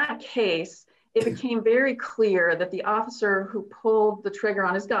in that case, it became very clear that the officer who pulled the trigger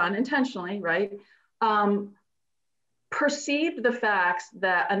on his gun intentionally, right, perceived the facts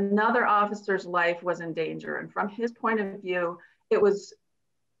that another officer's life was in danger. And from his point of view, it was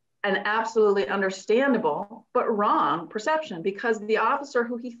an absolutely understandable but wrong perception, because the officer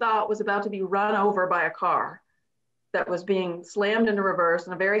who he thought was about to be run over by a car that was being slammed into reverse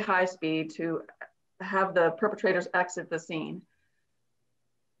in a very high speed to have the perpetrators exit the scene,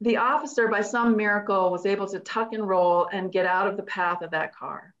 the officer, by some miracle, was able to tuck and roll and get out of the path of that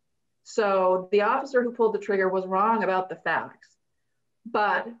car. So the officer who pulled the trigger was wrong about the facts.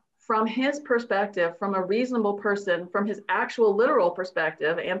 But from his perspective, from a reasonable person, from his actual literal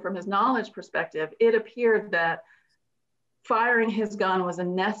perspective, and from his knowledge perspective, it appeared that firing his gun was a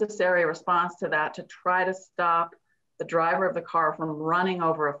necessary response to that, to try to stop the driver of the car from running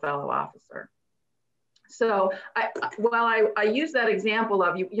over a fellow officer. So while I use that example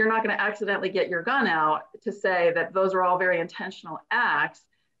of you're not going to accidentally get your gun out to say that those are all very intentional acts,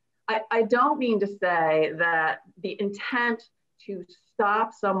 I don't mean to say that the intent to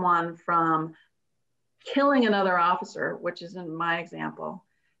stop someone from killing another officer, which is in my example,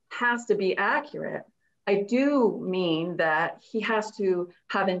 has to be accurate. I do mean that he has to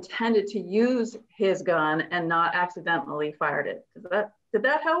have intended to use his gun and not accidentally fired it. Did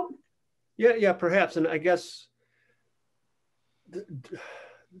that help? Yeah, perhaps. And I guess,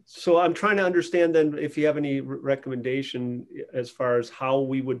 so I'm trying to understand then if you have any recommendation as far as how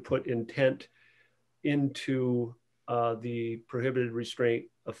we would put intent into the prohibited restraint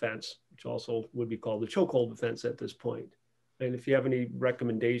offense, which also would be called the chokehold offense at this point. And if you have any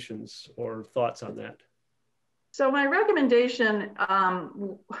recommendations or thoughts on that. So my recommendation,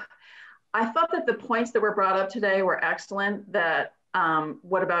 I thought that the points that were brought up today were excellent. That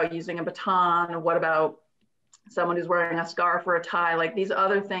what about using a baton? What about someone who's wearing a scarf or a tie? Like, these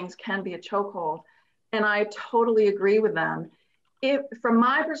other things can be a chokehold. And I totally agree with them. If, from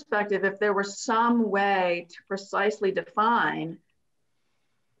my perspective, if there were some way to precisely define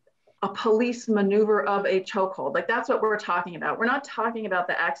a police maneuver of a chokehold, like that's what we're talking about. We're not talking about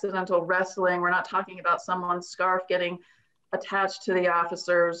the accidental wrestling. We're not talking about someone's scarf getting attached to the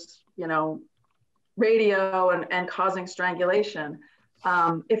officer's, radio and causing strangulation.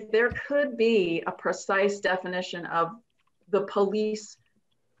 If there could be a precise definition of the police,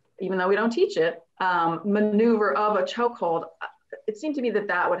 even though we don't teach it, maneuver of a chokehold, it seemed to me that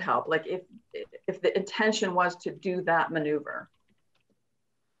that would help. Like if the intention was to do that maneuver.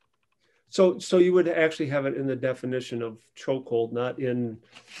 So you would actually have it in the definition of chokehold, not in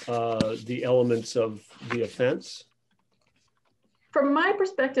the elements of the offense? From my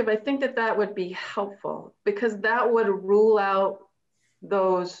perspective, I think that that would be helpful, because that would rule out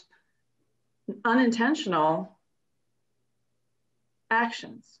those unintentional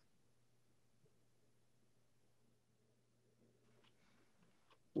actions.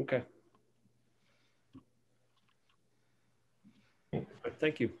 Okay.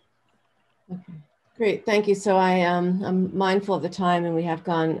 Thank you. Okay, great, thank you. So I'm mindful of the time and we have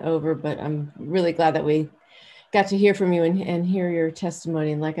gone over, but I'm really glad that we got to hear from you and hear your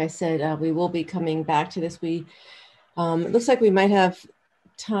testimony. And like I said, we will be coming back to this. It looks like we might have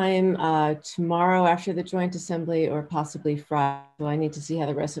time tomorrow after the joint assembly, or possibly Friday. So I need to see how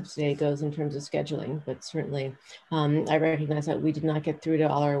the rest of today goes in terms of scheduling, but certainly I recognize that we did not get through to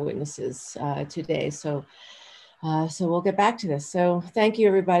all our witnesses today. So we'll get back to this. So thank you,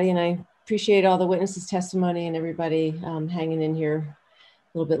 everybody. And I appreciate all the witnesses' testimony and everybody hanging in here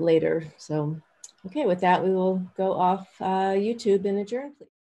a little bit later. So, okay, with that, we will go off YouTube and adjourn, please.